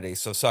humanity,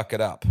 so suck it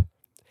up.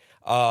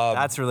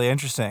 That's really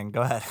interesting.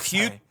 Go ahead.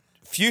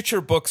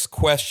 Future books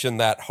question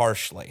that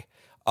harshly.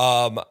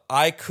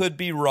 I could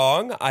be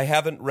wrong. I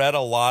haven't read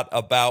a lot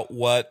about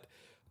what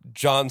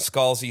John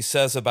Scalzi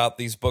says about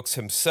these books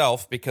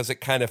himself, because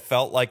it kind of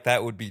felt like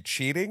that would be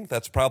cheating.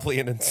 That's probably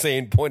an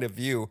insane point of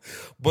view.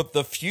 But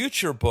the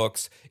future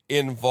books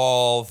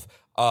involve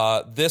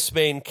this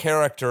main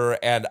character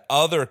and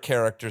other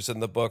characters in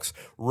the books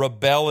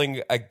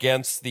rebelling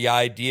against the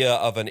idea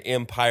of an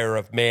empire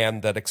of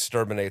man that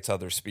exterminates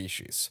other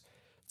species.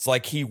 It's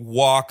like he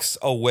walks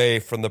away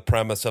from the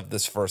premise of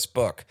this first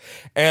book,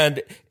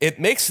 and it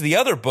makes the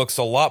other books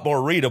a lot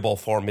more readable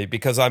for me,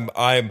 because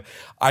I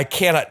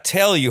cannot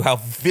tell you how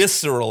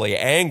viscerally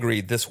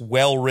angry this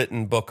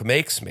well-written book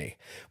makes me.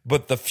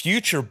 But the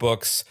future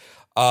books,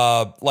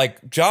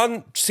 like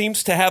John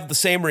seems to have the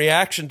same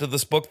reaction to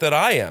this book that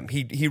I am.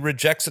 He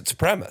rejects its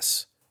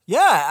premise.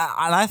 Yeah,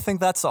 and I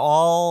think that's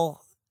all.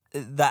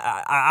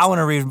 That I want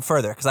to read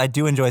further, because I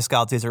do enjoy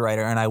Scalzi as a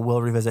writer, and I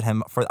will revisit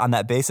him on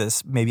that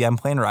basis. Maybe on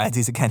plane rides.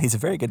 He's a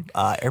very good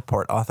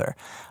airport author.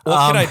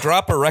 Well, can I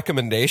drop a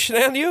recommendation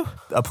on you?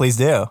 Please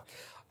do.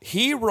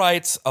 He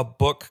writes a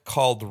book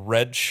called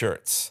Red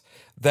Shirts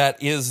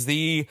that is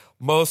the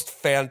most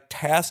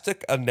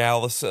fantastic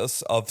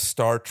analysis of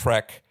Star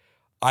Trek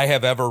I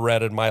have ever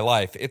read in my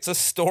life. It's a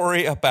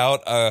story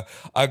about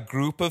a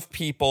group of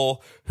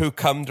people who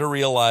come to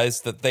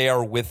realize that they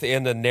are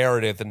within a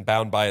narrative and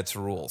bound by its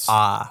rules.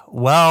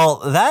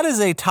 Well, that is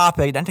a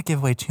topic, not to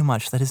give away too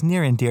much, that is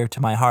near and dear to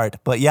my heart.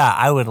 But yeah,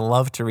 I would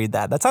love to read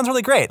that. That sounds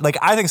really great. Like,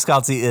 I think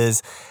Scalzi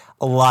is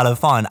a lot of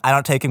fun. I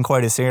don't take him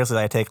quite as seriously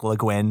as I take Le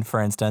Guin,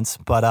 for instance.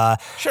 But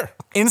sure.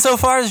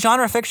 Insofar as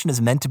genre fiction is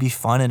meant to be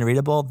fun and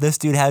readable, this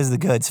dude has the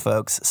goods,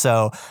 folks.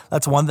 So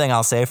that's one thing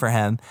I'll say for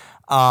him.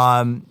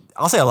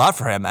 I'll say a lot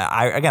for him.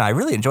 I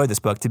really enjoyed this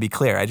book, to be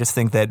clear. I just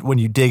think that when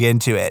you dig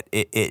into it,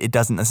 it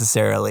doesn't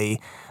necessarily,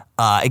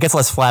 it gets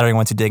less flattering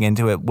once you dig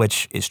into it,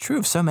 which is true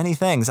of so many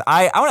things.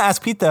 I want to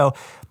ask Pete, though,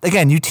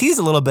 again, you teased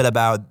a little bit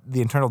about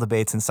the internal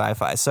debates in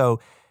sci-fi. So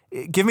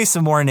give me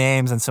some more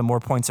names and some more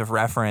points of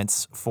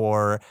reference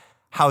for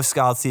how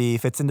Scalzi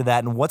fits into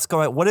that, and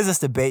what is this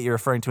debate you're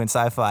referring to in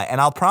sci-fi? And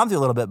I'll prompt you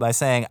a little bit by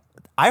saying,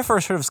 I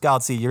first heard of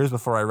Scalzi years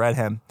before I read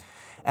him.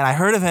 And I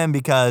heard of him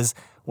because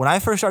when I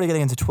first started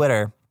getting into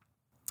Twitter,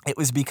 it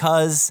was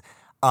because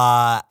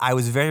I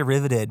was very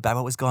riveted by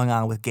what was going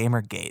on with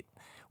Gamergate,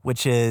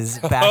 which is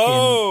back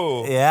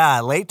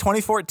in late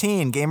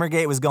 2014.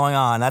 Gamergate was going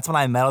on. That's when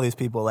I met all these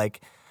people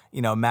like,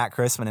 Matt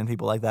Christman and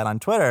people like that on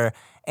Twitter.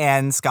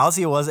 And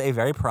Scalzi was a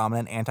very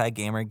prominent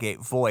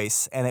anti-Gamergate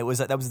voice. And that was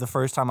the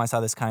first time I saw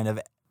this kind of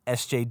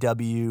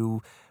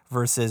SJW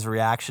versus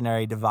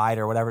reactionary divide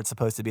or whatever it's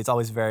supposed to be. It's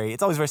always very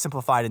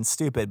simplified and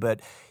stupid, but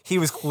he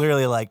was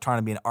clearly like trying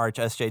to be an arch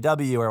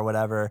SJW or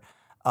whatever.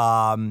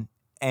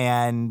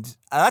 And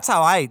that's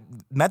how I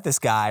met this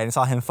guy and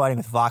saw him fighting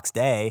with Vox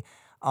Day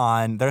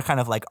they're kind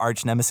of like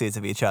arch nemesis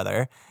of each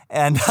other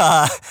and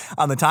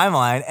on the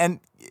timeline. And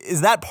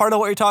is that part of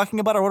what you're talking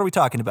about, or what are we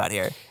talking about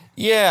here?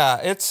 Yeah,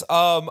 it's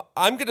I'm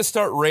going to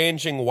start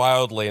ranging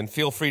wildly, and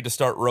feel free to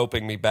start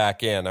roping me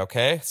back in,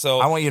 okay? So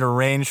I want you to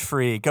range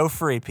free. Go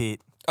free,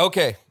 Pete.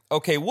 Okay,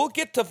 we'll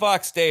get to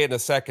Vox Day in a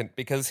second,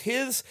 because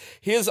his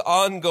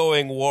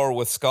ongoing war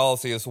with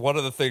Scalzi is one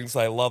of the things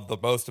I love the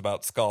most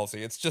about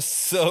Scalzi. It's just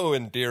so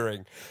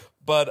endearing.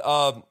 But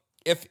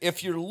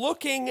if you're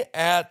looking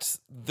at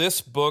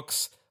this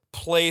book's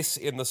place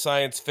in the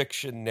science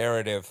fiction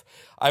narrative,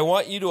 I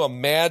want you to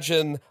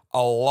imagine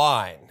a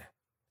line.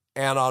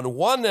 And on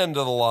one end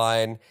of the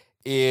line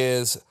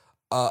is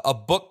a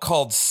book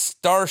called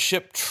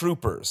Starship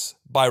Troopers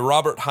by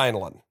Robert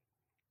Heinlein.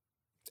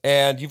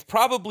 And you've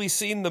probably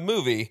seen the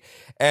movie,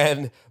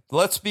 and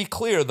let's be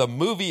clear, the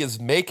movie is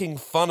making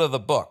fun of the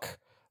book.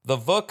 The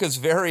book is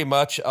very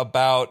much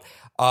about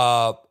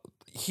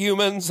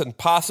humans and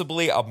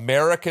possibly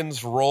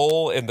Americans'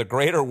 role in the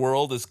greater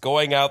world is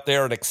going out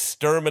there and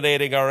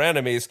exterminating our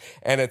enemies,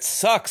 and it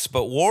sucks,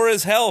 but war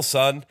is hell,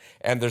 son,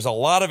 and there's a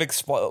lot of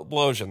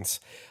explosions.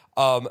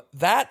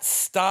 That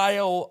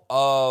style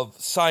of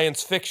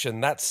science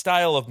fiction, that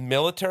style of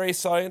military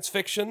science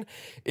fiction,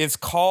 is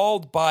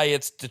called by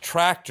its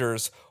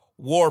detractors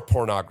war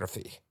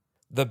pornography.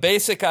 The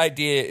basic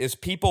idea is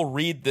people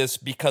read this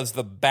because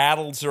the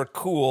battles are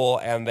cool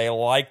and they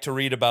like to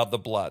read about the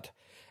blood.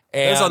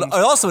 And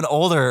there's also an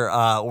older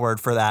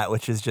word for that,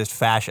 which is just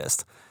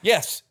fascist.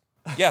 Yes,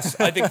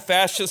 I think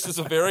fascist is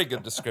a very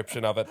good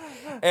description of it.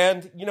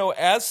 And,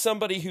 as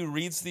somebody who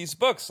reads these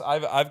books,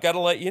 I've got to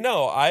let you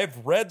know,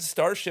 I've read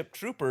Starship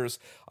Troopers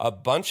a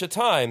bunch of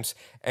times,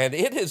 and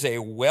it is a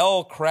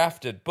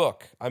well-crafted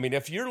book. I mean,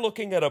 if you're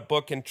looking at a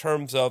book in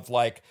terms of,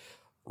 like,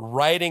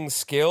 writing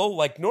skill,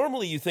 like,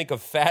 normally you think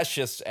of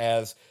fascists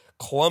as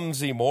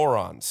clumsy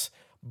morons.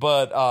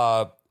 But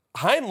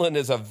Heinlein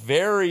is a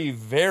very,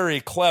 very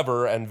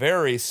clever and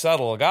very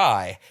subtle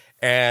guy.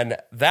 And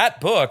that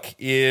book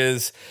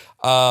is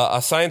a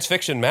science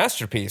fiction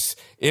masterpiece.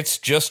 It's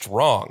just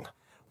wrong.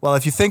 Well,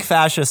 if you think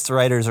fascist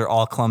writers are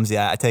all clumsy,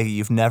 I take it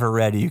you've never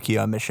read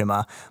Yukio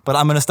Mishima. But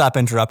I'm going to stop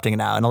interrupting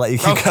now, and I'll let you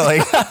keep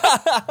going.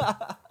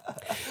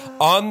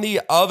 On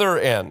the other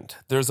end,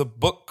 there's a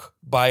book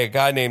by a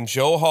guy named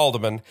Joe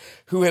Haldeman,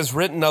 who has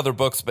written other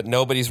books, but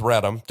nobody's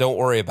read them. Don't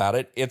worry about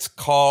it. It's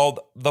called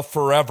The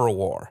Forever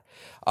War.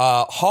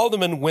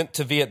 Haldeman went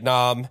to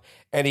Vietnam,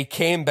 and he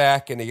came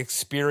back and he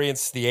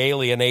experienced the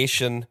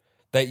alienation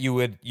that you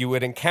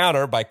would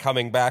encounter by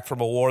coming back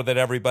from a war that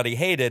everybody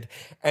hated.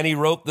 And he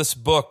wrote this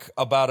book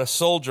about a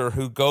soldier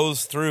who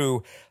goes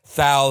through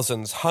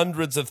thousands,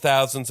 hundreds of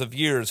thousands of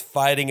years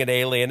fighting an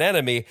alien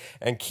enemy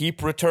and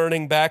keep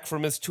returning back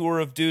from his tour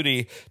of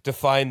duty to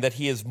find that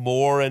he is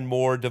more and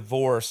more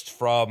divorced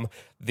from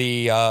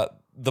the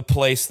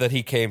place that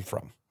he came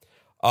from.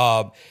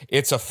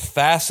 It's a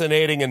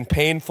fascinating and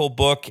painful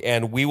book,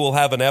 and we will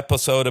have an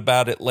episode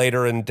about it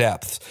later in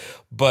depth.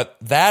 But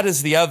that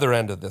is the other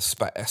end of this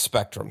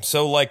spectrum.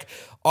 So, like,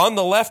 on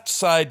the left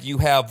side, you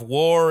have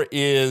war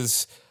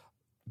is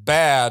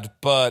bad,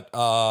 but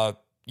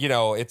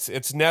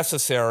it's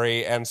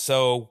necessary, and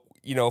so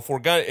if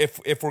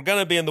we're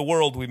gonna be in the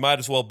world, we might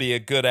as well be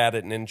good at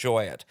it and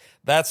enjoy it.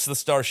 That's the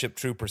Starship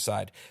Trooper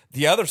side.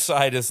 The other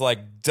side is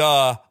like,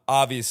 duh,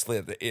 obviously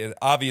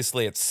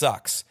it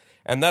sucks.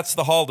 And that's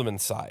the Haldeman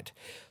side.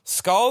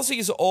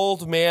 Scalzi's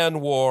Old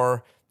Man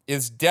War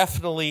is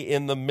definitely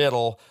in the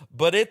middle,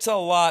 but it's a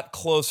lot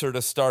closer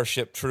to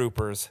Starship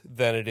Troopers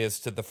than it is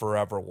to the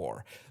Forever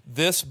War.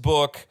 This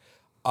book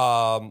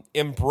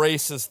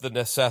embraces the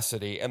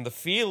necessity, and the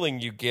feeling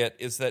you get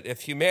is that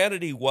if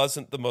humanity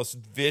wasn't the most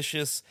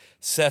vicious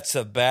sets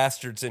of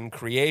bastards in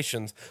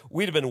creations,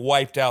 we'd have been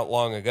wiped out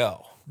long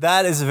ago.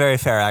 That is very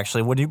fair,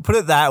 actually. When you put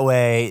it that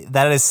way,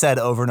 that is said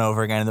over and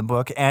over again in the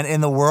book. And in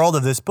the world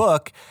of this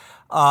book,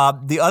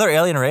 the other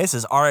alien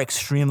races are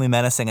extremely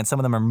menacing, and some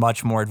of them are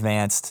much more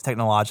advanced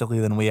technologically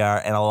than we are,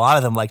 and a lot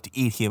of them like to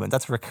eat humans.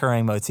 That's a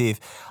recurring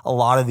motif. A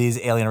lot of these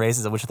alien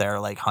races, of which there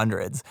are like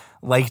hundreds,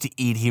 like to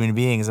eat human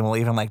beings, and will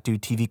even like do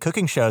TV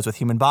cooking shows with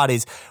human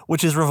bodies,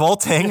 which is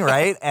revolting,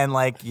 right? And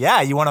like,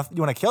 yeah, you want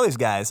to kill these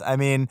guys. I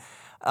mean,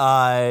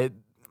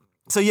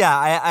 so yeah,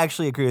 I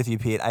actually agree with you,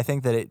 Pete. I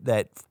think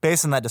that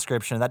based on that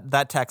description,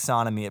 that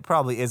taxonomy, it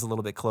probably is a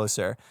little bit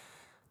closer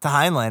to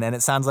Heinlein, and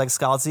it sounds like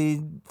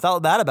Scalzi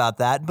felt bad about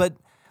that. But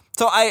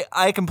So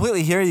I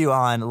completely hear you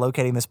on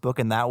locating this book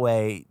in that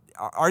way.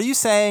 Were you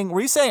saying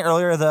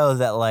earlier though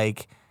that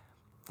like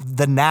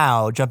the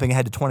now, jumping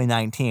ahead to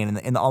 2019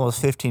 in the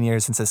almost 15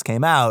 years since this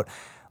came out,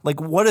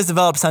 like what has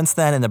developed since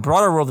then in the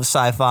broader world of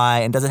sci-fi,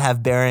 and does it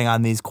have bearing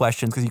on these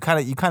questions? Because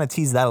you kind of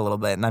tease that a little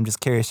bit, and I'm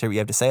just curious to hear what you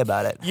have to say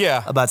about it.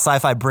 Yeah. About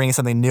sci-fi bringing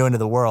something new into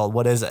the world.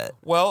 What is it?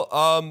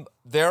 Well,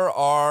 there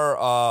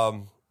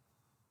are.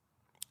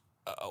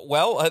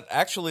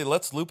 Actually,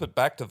 let's loop it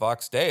back to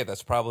Vox Day.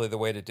 That's probably the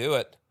way to do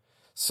it.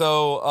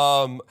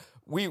 So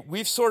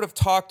we've sort of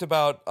talked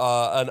about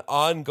an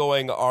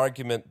ongoing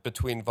argument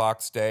between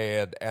Vox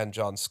Day and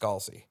John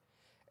Scalzi.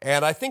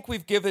 And I think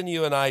we've given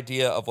you an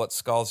idea of what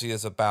Scalzi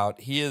is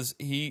about.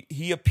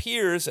 He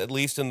appears, at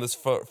least in this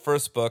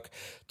first book,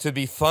 to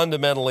be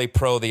fundamentally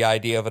pro the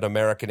idea of an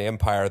American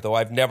empire, though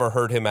I've never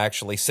heard him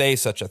actually say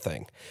such a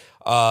thing.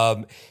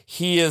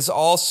 He is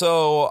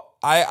also,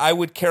 I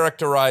would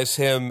characterize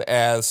him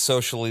as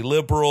socially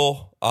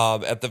liberal,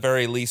 at the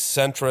very least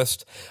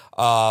centrist,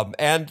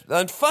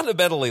 and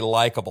fundamentally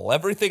likable.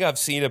 Everything I've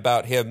seen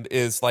about him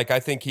is like, I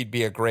think he'd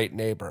be a great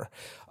neighbor.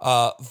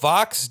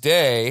 Vox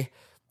Day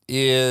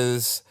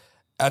is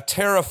a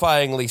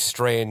terrifyingly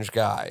strange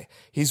guy.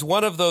 He's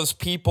one of those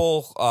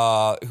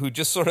people who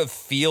just sort of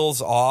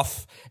feels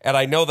off, and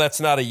I know that's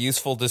not a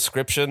useful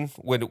description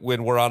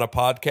when we're on a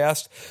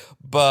podcast,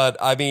 but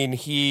I mean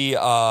he's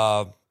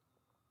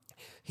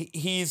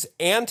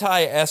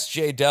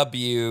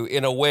anti-SJW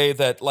in a way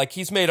that, like,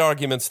 he's made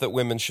arguments that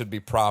women should be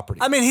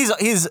property. I mean,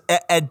 he's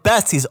at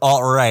best he's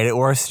alt-right. At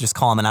worst, just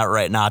call him an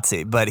outright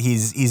Nazi. But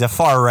he's a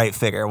far-right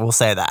figure. We'll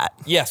say that.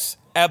 Yes,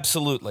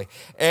 absolutely.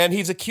 And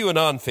he's a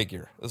QAnon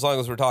figure, as long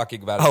as we're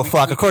talking about it. Oh,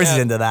 fuck. Of course he's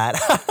into that.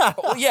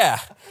 Well, yeah.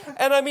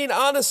 And I mean,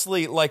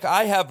 honestly, like,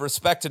 I have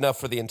respect enough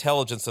for the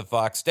intelligence of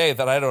Vox Day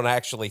that I don't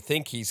actually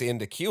think he's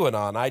into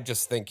QAnon. I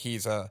just think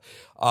he's a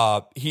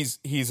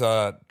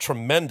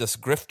tremendous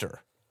grifter.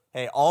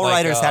 Hey, all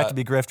writers have to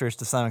be grifters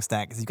to some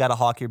extent because you've got to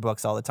hawk your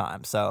books all the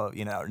time. So,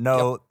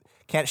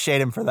 can't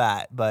shade him for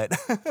that. But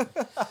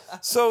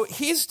so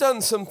he's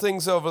done some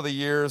things over the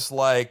years,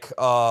 like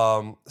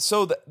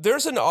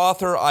there's an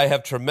author I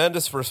have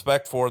tremendous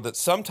respect for that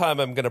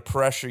sometime I'm going to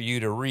pressure you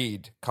to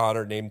read,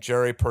 Connor, named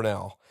Jerry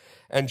Pournelle.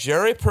 And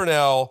Jerry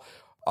Pournelle,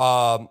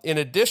 in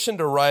addition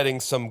to writing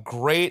some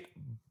great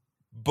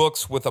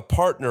books with a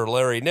partner,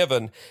 Larry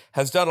Niven,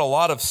 has done a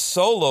lot of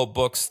solo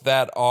books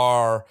that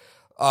are...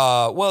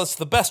 it's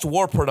the best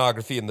war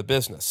pornography in the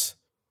business.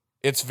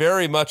 It's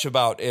very much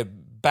about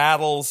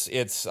battles.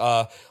 It's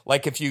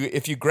like if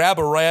you grab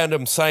a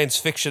random science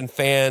fiction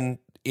fan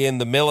in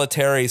the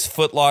military's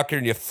footlocker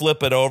and you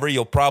flip it over,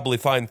 you'll probably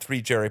find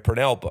 3 Jerry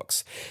Pournelle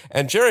books.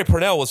 And Jerry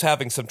Pournelle was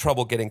having some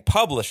trouble getting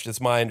published, is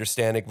my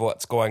understanding of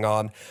what's going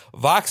on.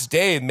 Vox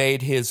Day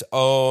made his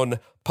own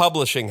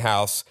publishing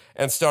house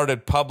and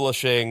started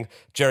publishing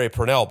Jerry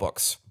Pournelle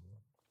books.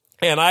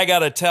 And I got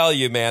to tell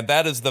you, man,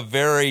 that is the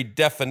very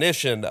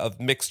definition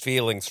of mixed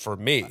feelings for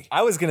me.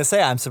 I was going to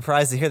say, I'm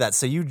surprised to hear that.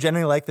 So you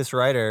generally like this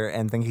writer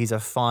and think he's a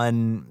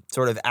fun,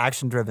 sort of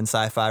action-driven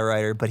sci-fi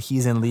writer, but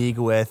he's in league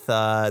with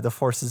the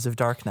forces of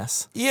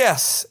darkness.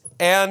 Yes,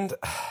 and...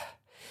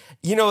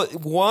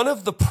 one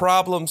of the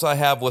problems I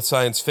have with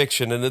science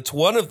fiction, and it's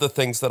one of the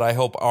things that I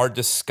hope our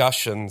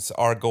discussions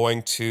are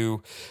going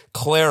to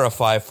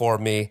clarify for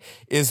me,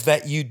 is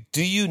that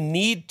do you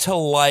need to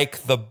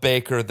like the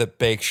baker that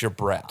bakes your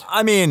bread?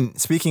 I mean,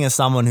 speaking as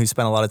someone who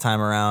spent a lot of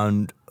time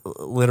around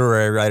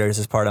literary writers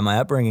as part of my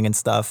upbringing and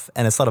stuff,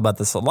 and has thought about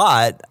this a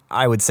lot,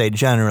 I would say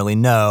generally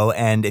no.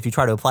 And if you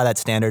try to apply that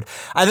standard,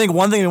 I think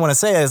one thing we want to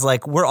say is,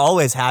 like, we're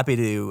always going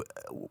to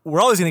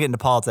get into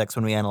politics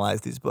when we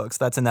analyze these books.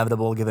 That's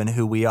inevitable given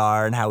who we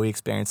are and how we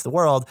experience the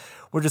world.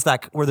 That's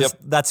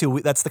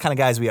the kind of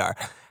guys we are.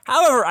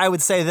 However, I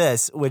would say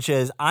this, which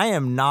is I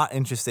am not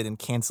interested in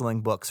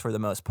canceling books for the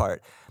most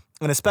part.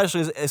 And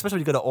especially when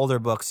you go to older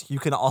books, you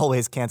can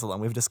always cancel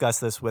them. We've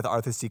discussed this with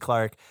Arthur C.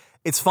 Clarke.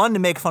 It's fun to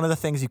make fun of the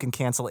things you can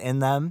cancel in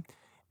them,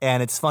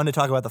 and it's fun to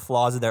talk about the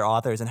flaws of their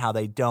authors and how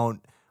they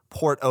don't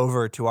port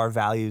over to our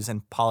values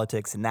and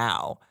politics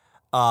now.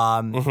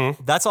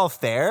 That's all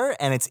fair,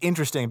 and it's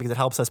interesting because it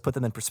helps us put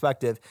them in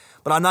perspective.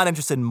 But I'm not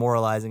interested in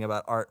moralizing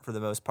about art for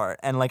the most part.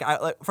 And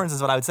for instance,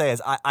 what I would say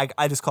is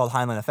I just called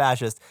Heinlein a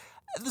fascist.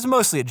 This is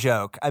mostly a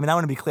joke. I mean, I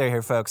want to be clear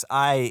here, folks.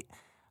 I'm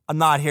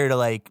not here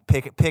to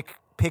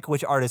pick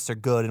which artists are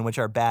good and which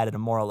are bad at a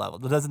moral level.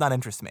 That does not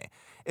interest me.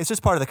 It's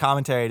just part of the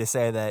commentary to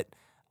say that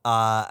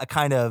a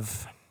kind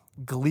of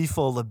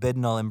gleeful,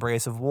 libidinal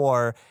embrace of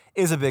war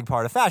is a big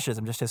part of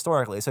fascism, just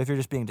historically. So if you're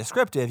just being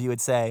descriptive, you would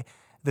say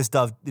this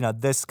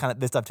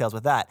dovetails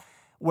with that.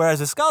 Whereas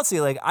with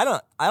Scalzi, I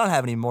don't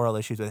have any moral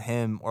issues with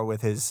him or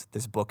with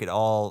this book at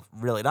all,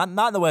 really. Not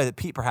in the way that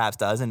Pete perhaps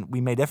does, and we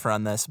may differ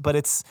on this, but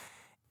it's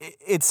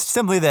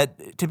simply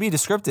that to be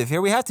descriptive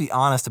here, we have to be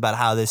honest about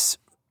how this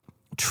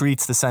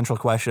treats the central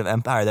question of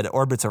empire that it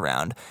orbits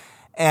around.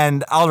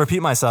 And I'll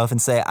repeat myself and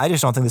say I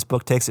just don't think this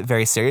book takes it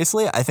very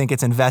seriously. I think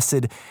it's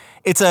invested.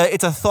 It's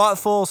a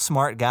thoughtful,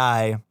 smart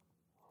guy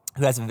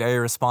who has a very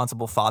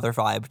responsible father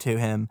vibe to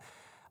him.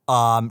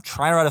 trying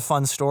to write a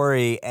fun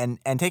story and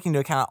taking into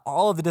account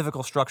all of the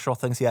difficult structural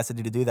things he has to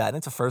do that. And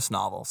it's a first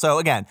novel. So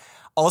again,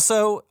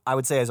 also, I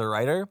would say as a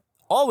writer,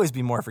 always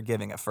be more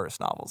forgiving at first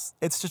novels.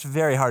 It's just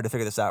very hard to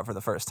figure this out for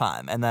the first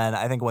time. And then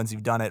I think once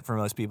you've done it, for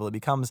most people, it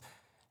becomes,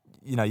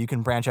 you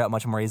can branch out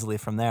much more easily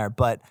from there.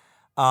 But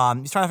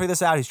he's trying to figure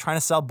this out. He's trying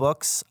to sell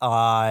books.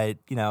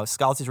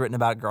 Scalzi's written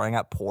about growing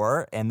up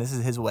poor, and this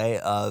is his way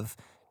of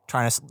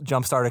trying to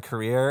jumpstart a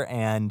career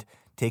and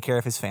take care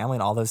of his family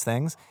and all those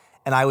things.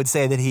 And I would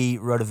say that he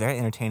wrote a very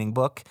entertaining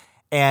book.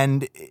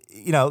 And,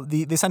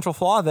 the central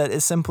flaw of it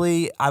is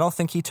simply, I don't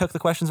think he took the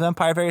questions of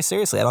empire very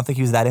seriously. I don't think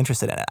he was that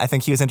interested in it. I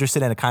think he was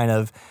interested in a kind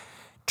of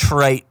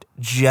trite,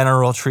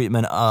 general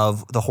treatment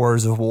of the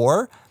horrors of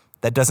war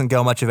that doesn't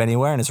go much of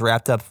anywhere and is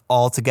wrapped up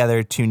all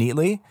together too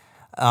neatly.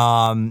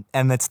 And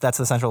that's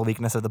the central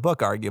weakness of the book,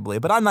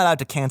 arguably. But I'm not out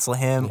to cancel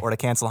him or to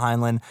cancel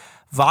Heinlein.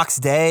 Vox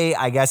Day,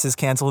 I guess, is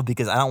canceled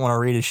because I don't want to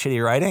read his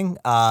shitty writing.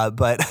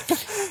 But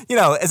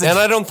and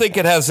I don't think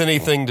it has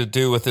anything to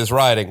do with his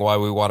writing why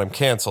we want him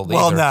canceled.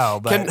 Well, either. no,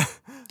 but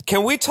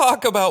can we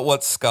talk about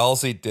what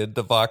Scalzi did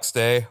to Vox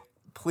Day?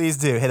 Please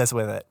do hit us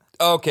with it.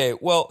 Okay,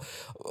 well,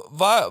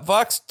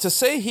 Vox, to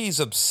say he's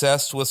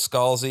obsessed with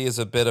Scalzi is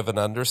a bit of an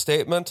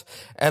understatement.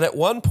 And at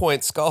one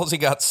point, Scalzi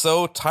got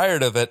so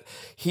tired of it,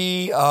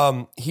 he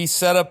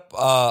set up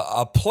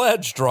a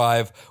pledge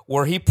drive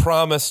where he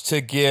promised to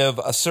give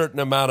a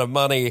certain amount of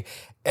money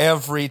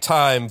every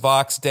time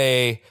Vox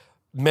Day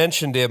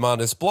mentioned him on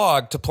his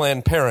blog to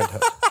Planned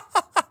Parenthood.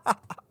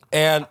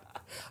 And,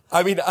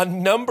 I mean, a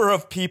number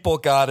of people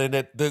got in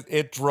it.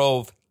 It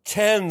drove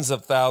tens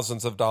of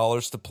thousands of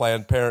dollars to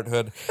Planned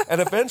Parenthood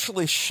and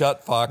eventually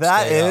shut Vox Day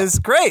up. That is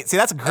great. See,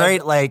 that's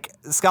great.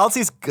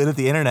 Scalzi's good at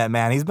the internet,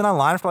 man. He's been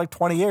online for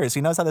 20 years. He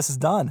knows how this is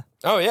done.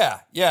 Oh, yeah.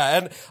 Yeah.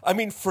 And I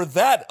mean, for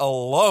that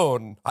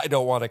alone, I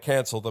don't want to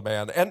cancel the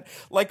man. And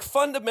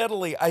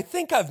fundamentally, I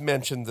think I've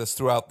mentioned this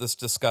throughout this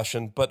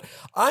discussion, but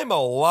I'm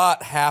a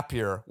lot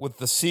happier with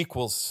the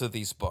sequels to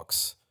these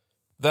books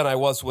than I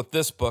was with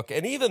this book.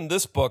 And even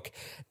this book,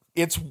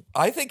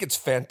 I think it's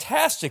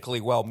fantastically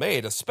well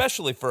made,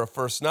 especially for a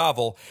first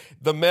novel.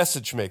 The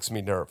message makes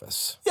me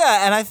nervous.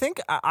 Yeah, and I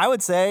think I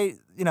would say,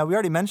 we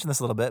already mentioned this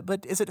a little bit,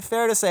 but is it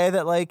fair to say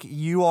that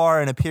you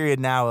are in a period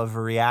now of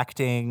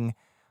reacting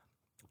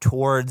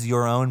towards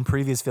your own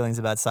previous feelings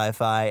about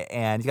sci-fi,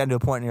 and you got to a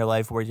point in your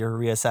life where you're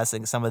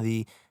reassessing some of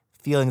the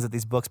feelings that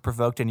these books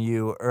provoked in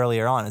you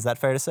earlier on? Is that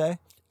fair to say?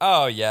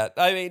 Oh, yeah.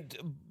 I mean,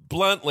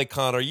 bluntly,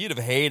 Connor, you'd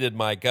have hated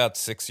my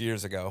guts 6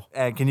 years ago.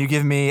 And can you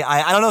give me,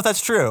 I don't know if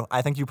that's true.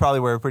 I think you probably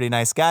were a pretty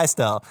nice guy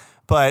still.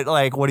 But,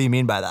 what do you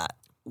mean by that?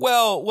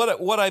 Well,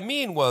 what I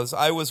mean was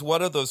I was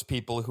one of those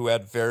people who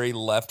had very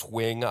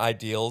left-wing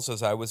ideals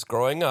as I was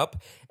growing up.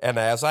 And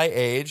as I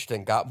aged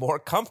and got more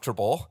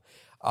comfortable,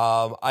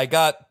 I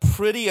got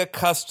pretty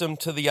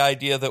accustomed to the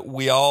idea that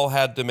we all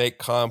had to make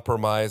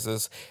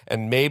compromises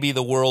and maybe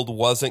the world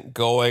wasn't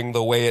going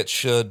the way it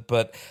should,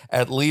 but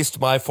at least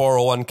my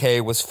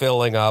 401k was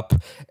filling up.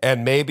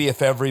 And maybe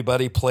if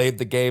everybody played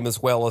the game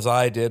as well as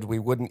I did, we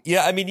wouldn't.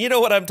 Yeah, I mean, you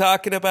know what I'm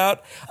talking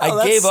about?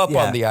 I gave up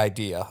on the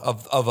idea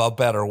of a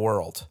better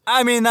world.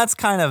 I mean, that's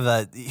kind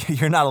of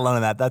you're not alone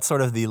in that. That's sort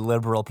of the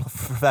liberal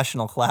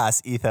professional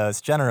class ethos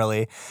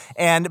generally.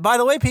 And by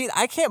the way, Pete,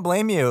 I can't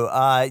blame you.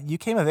 You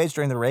came of age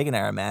during the Reagan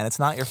era, man. It's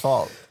not your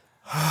fault.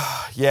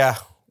 Yeah.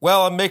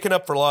 Well, I'm making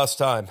up for lost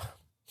time.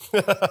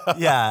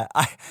 Yeah.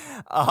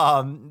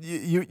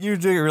 You're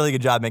doing a really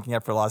good job making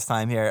up for lost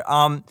time here.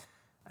 I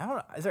don't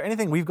know. Is there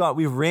anything we've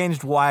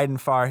ranged wide and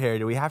far here?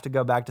 Do we have to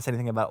go back to say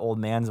anything about Old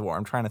Man's War?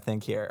 I'm trying to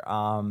think here.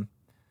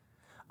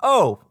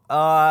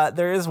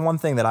 There is one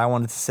thing that I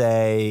wanted to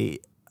say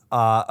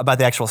about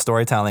the actual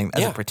storytelling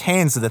as it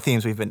pertains to the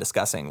themes we've been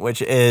discussing,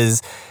 which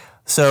is,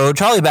 so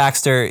Charlie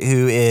Baxter,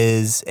 who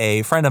is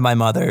a friend of my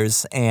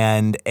mother's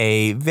and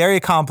a very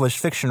accomplished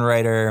fiction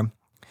writer,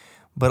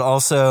 but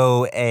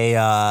also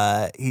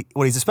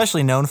what he's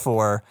especially known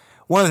for,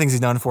 one of the things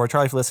he's known for,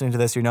 Charlie, if you're listening to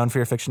this, you're known for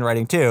your fiction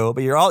writing too,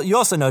 but you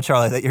also know,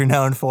 Charlie, that you're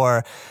known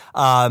for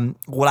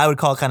what I would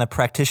call kind of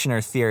practitioner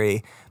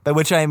theory, by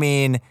which I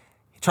mean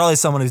Charlie's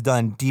someone who's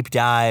done deep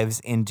dives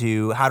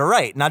into how to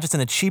write, not just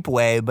in a cheap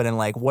way, but in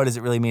what does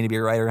it really mean to be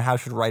a writer and how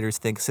should writers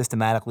think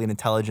systematically and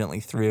intelligently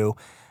through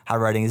how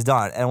writing is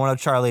done. And one of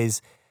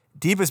Charlie's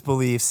deepest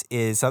beliefs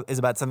is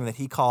about something that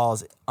he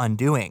calls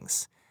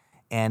undoings.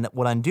 And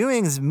what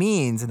undoings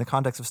means in the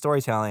context of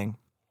storytelling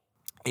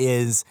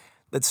is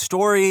that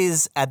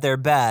stories at their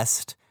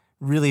best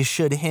really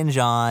should hinge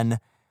on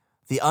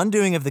the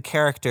undoing of the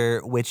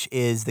character, which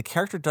is the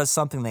character does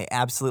something they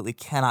absolutely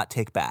cannot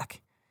take back.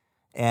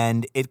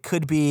 And it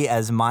could be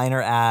as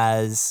minor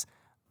as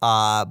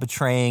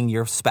betraying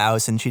your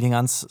spouse and cheating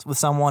with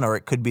someone, or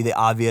it could be the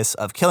obvious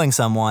of killing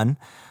someone,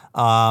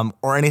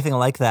 or anything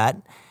like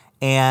that.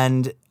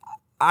 And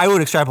I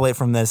would extrapolate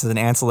from this as an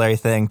ancillary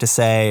thing to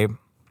say,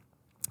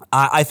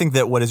 I think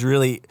that what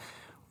really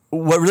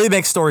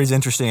makes stories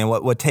interesting and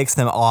what takes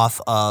them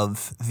off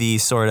of the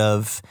sort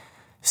of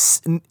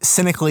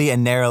cynically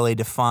and narrowly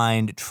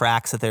defined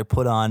tracks that they're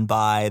put on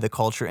by the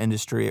culture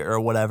industry or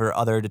whatever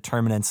other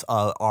determinants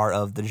are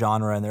of the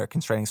genre and their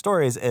constraining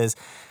stories is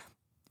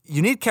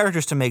you need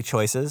characters to make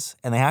choices,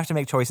 and they have to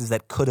make choices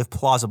that could have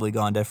plausibly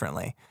gone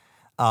differently.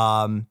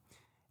 And,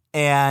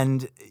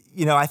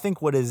 I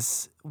think what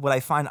I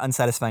find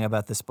unsatisfying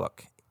about this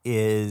book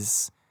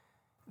is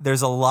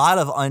there's a lot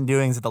of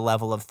undoings at the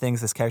level of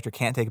things this character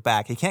can't take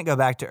back. He can't go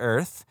back to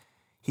Earth.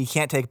 He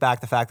can't take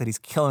back the fact that he's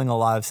killing a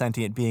lot of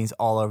sentient beings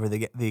all over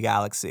the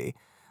galaxy.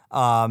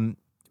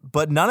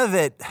 But none of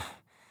it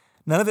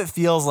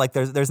feels like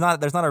there's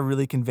not a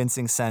really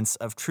convincing sense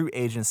of true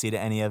agency to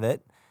any of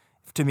it.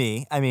 To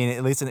me, I mean,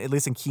 at least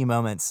in key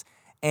moments,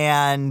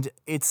 and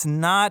it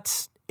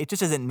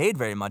just isn't made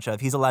very much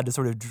of. He's allowed to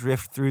sort of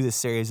drift through this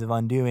series of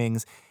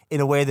undoings in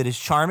a way that is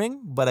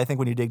charming, but I think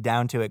when you dig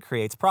down to it,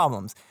 creates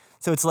problems.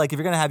 So it's like if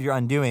you're going to have your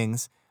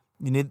undoings,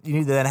 you need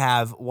to then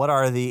have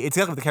it's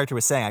exactly what the character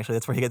was saying, actually.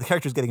 That's where the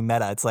character's getting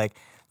meta. It's like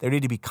there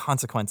need to be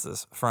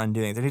consequences for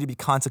undoing. There need to be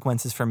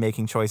consequences for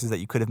making choices that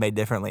you could have made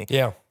differently,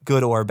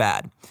 good or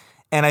bad.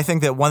 And I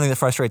think that one thing that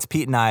frustrates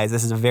Pete and I is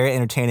this is a very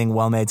entertaining,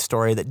 well-made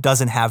story that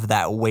doesn't have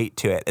that weight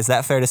to it. Is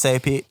that fair to say,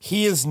 Pete?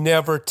 He is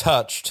never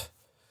touched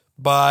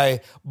by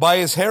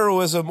his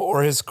heroism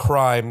or his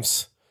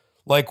crimes.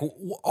 Like,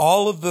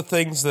 all of the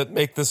things that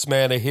make this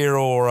man a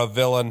hero or a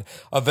villain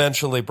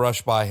eventually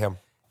brush by him.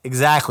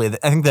 Exactly.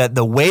 I think that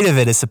the weight of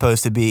it is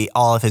supposed to be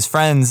all of his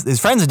friends. His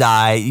friends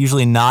die,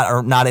 usually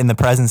not in the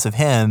presence of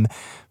him,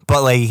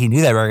 but like he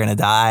knew they were going to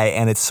die,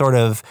 and it's sort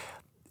of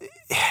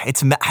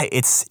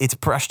it's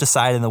brushed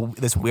aside in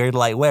this weird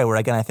light way. Where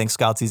again, I think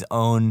Scalzi's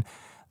own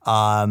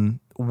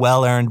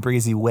well-earned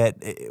breezy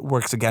wit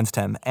works against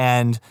him,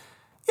 and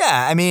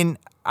yeah, I mean,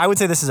 I would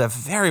say this is a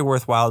very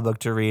worthwhile book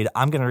to read.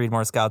 I'm going to read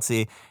more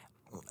Scalzi.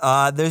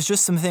 There's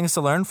just some things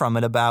to learn from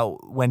it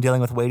about when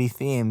dealing with weighty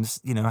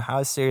themes.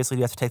 How seriously do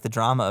you have to take the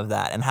drama of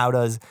that? And how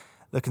does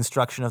the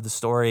construction of the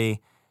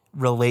story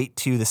relate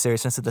to the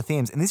seriousness of the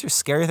themes? And these are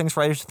scary things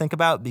for writers to think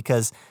about,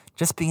 because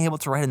just being able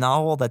to write a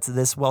novel that's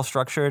this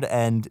well-structured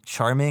and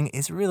charming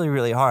is really,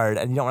 really hard,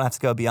 and you don't want to have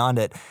to go beyond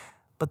it.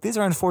 But these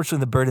are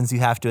unfortunately the burdens you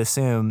have to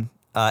assume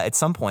at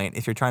some point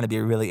if you're trying to be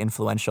a really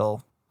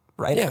influential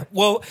writer. Yeah,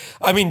 well,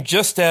 I mean,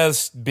 just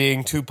as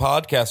being two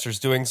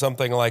podcasters doing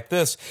something like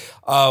this,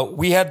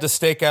 we had to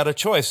stake out a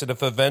choice. And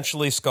if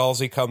eventually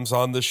Scalzi comes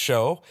on this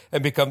show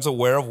and becomes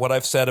aware of what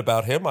I've said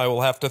about him, I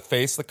will have to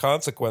face the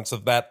consequence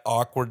of that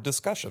awkward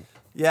discussion.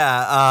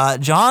 Yeah,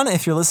 John,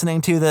 if you're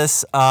listening to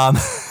this, I'm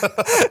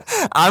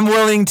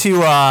willing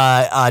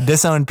to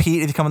disown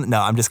Pete if you come.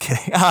 No, I'm just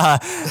kidding.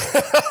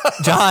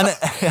 John.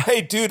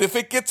 Hey, dude, if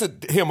it gets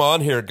him on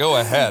here, go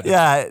ahead.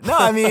 Yeah, no,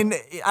 I mean,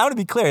 I want to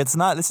be clear.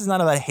 This is not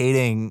about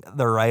hating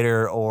the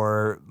writer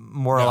or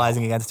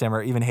moralizing against him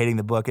or even hating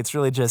the book. It's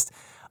really just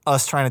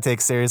us trying to take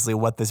seriously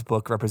what this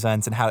book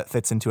represents and how it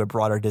fits into a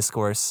broader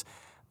discourse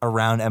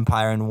around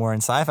empire and war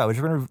and sci-fi,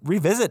 which we're going to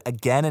revisit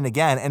again and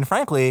again. And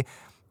frankly,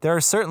 there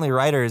are certainly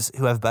writers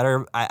who have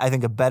better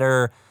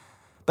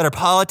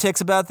politics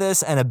about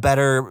this and a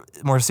better,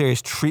 more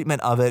serious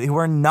treatment of it, who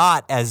are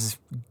not as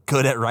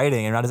good at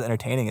writing and not as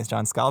entertaining as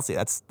John Scalzi.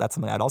 That's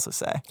something I'd also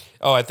say.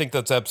 Oh, I think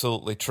that's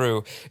absolutely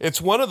true. It's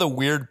one of the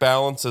weird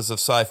balances of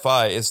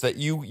sci-fi is that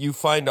you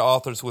find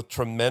authors with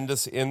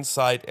tremendous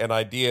insight and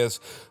ideas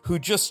who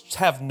just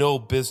have no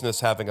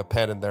business having a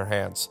pen in their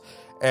hands.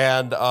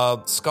 And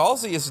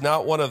Scalzi is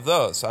not one of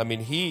those. I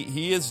mean,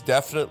 he is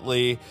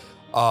definitely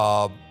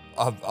a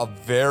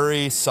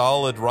very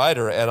solid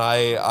writer, and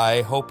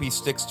I hope he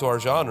sticks to our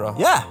genre.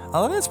 Yeah,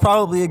 I think it's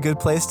probably a good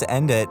place to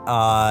end it.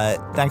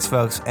 Thanks,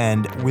 folks,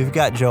 and we've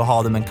got Joe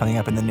Haldeman coming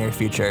up in the near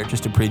future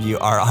just to preview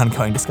our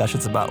ongoing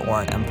discussions about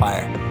War and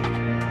Empire.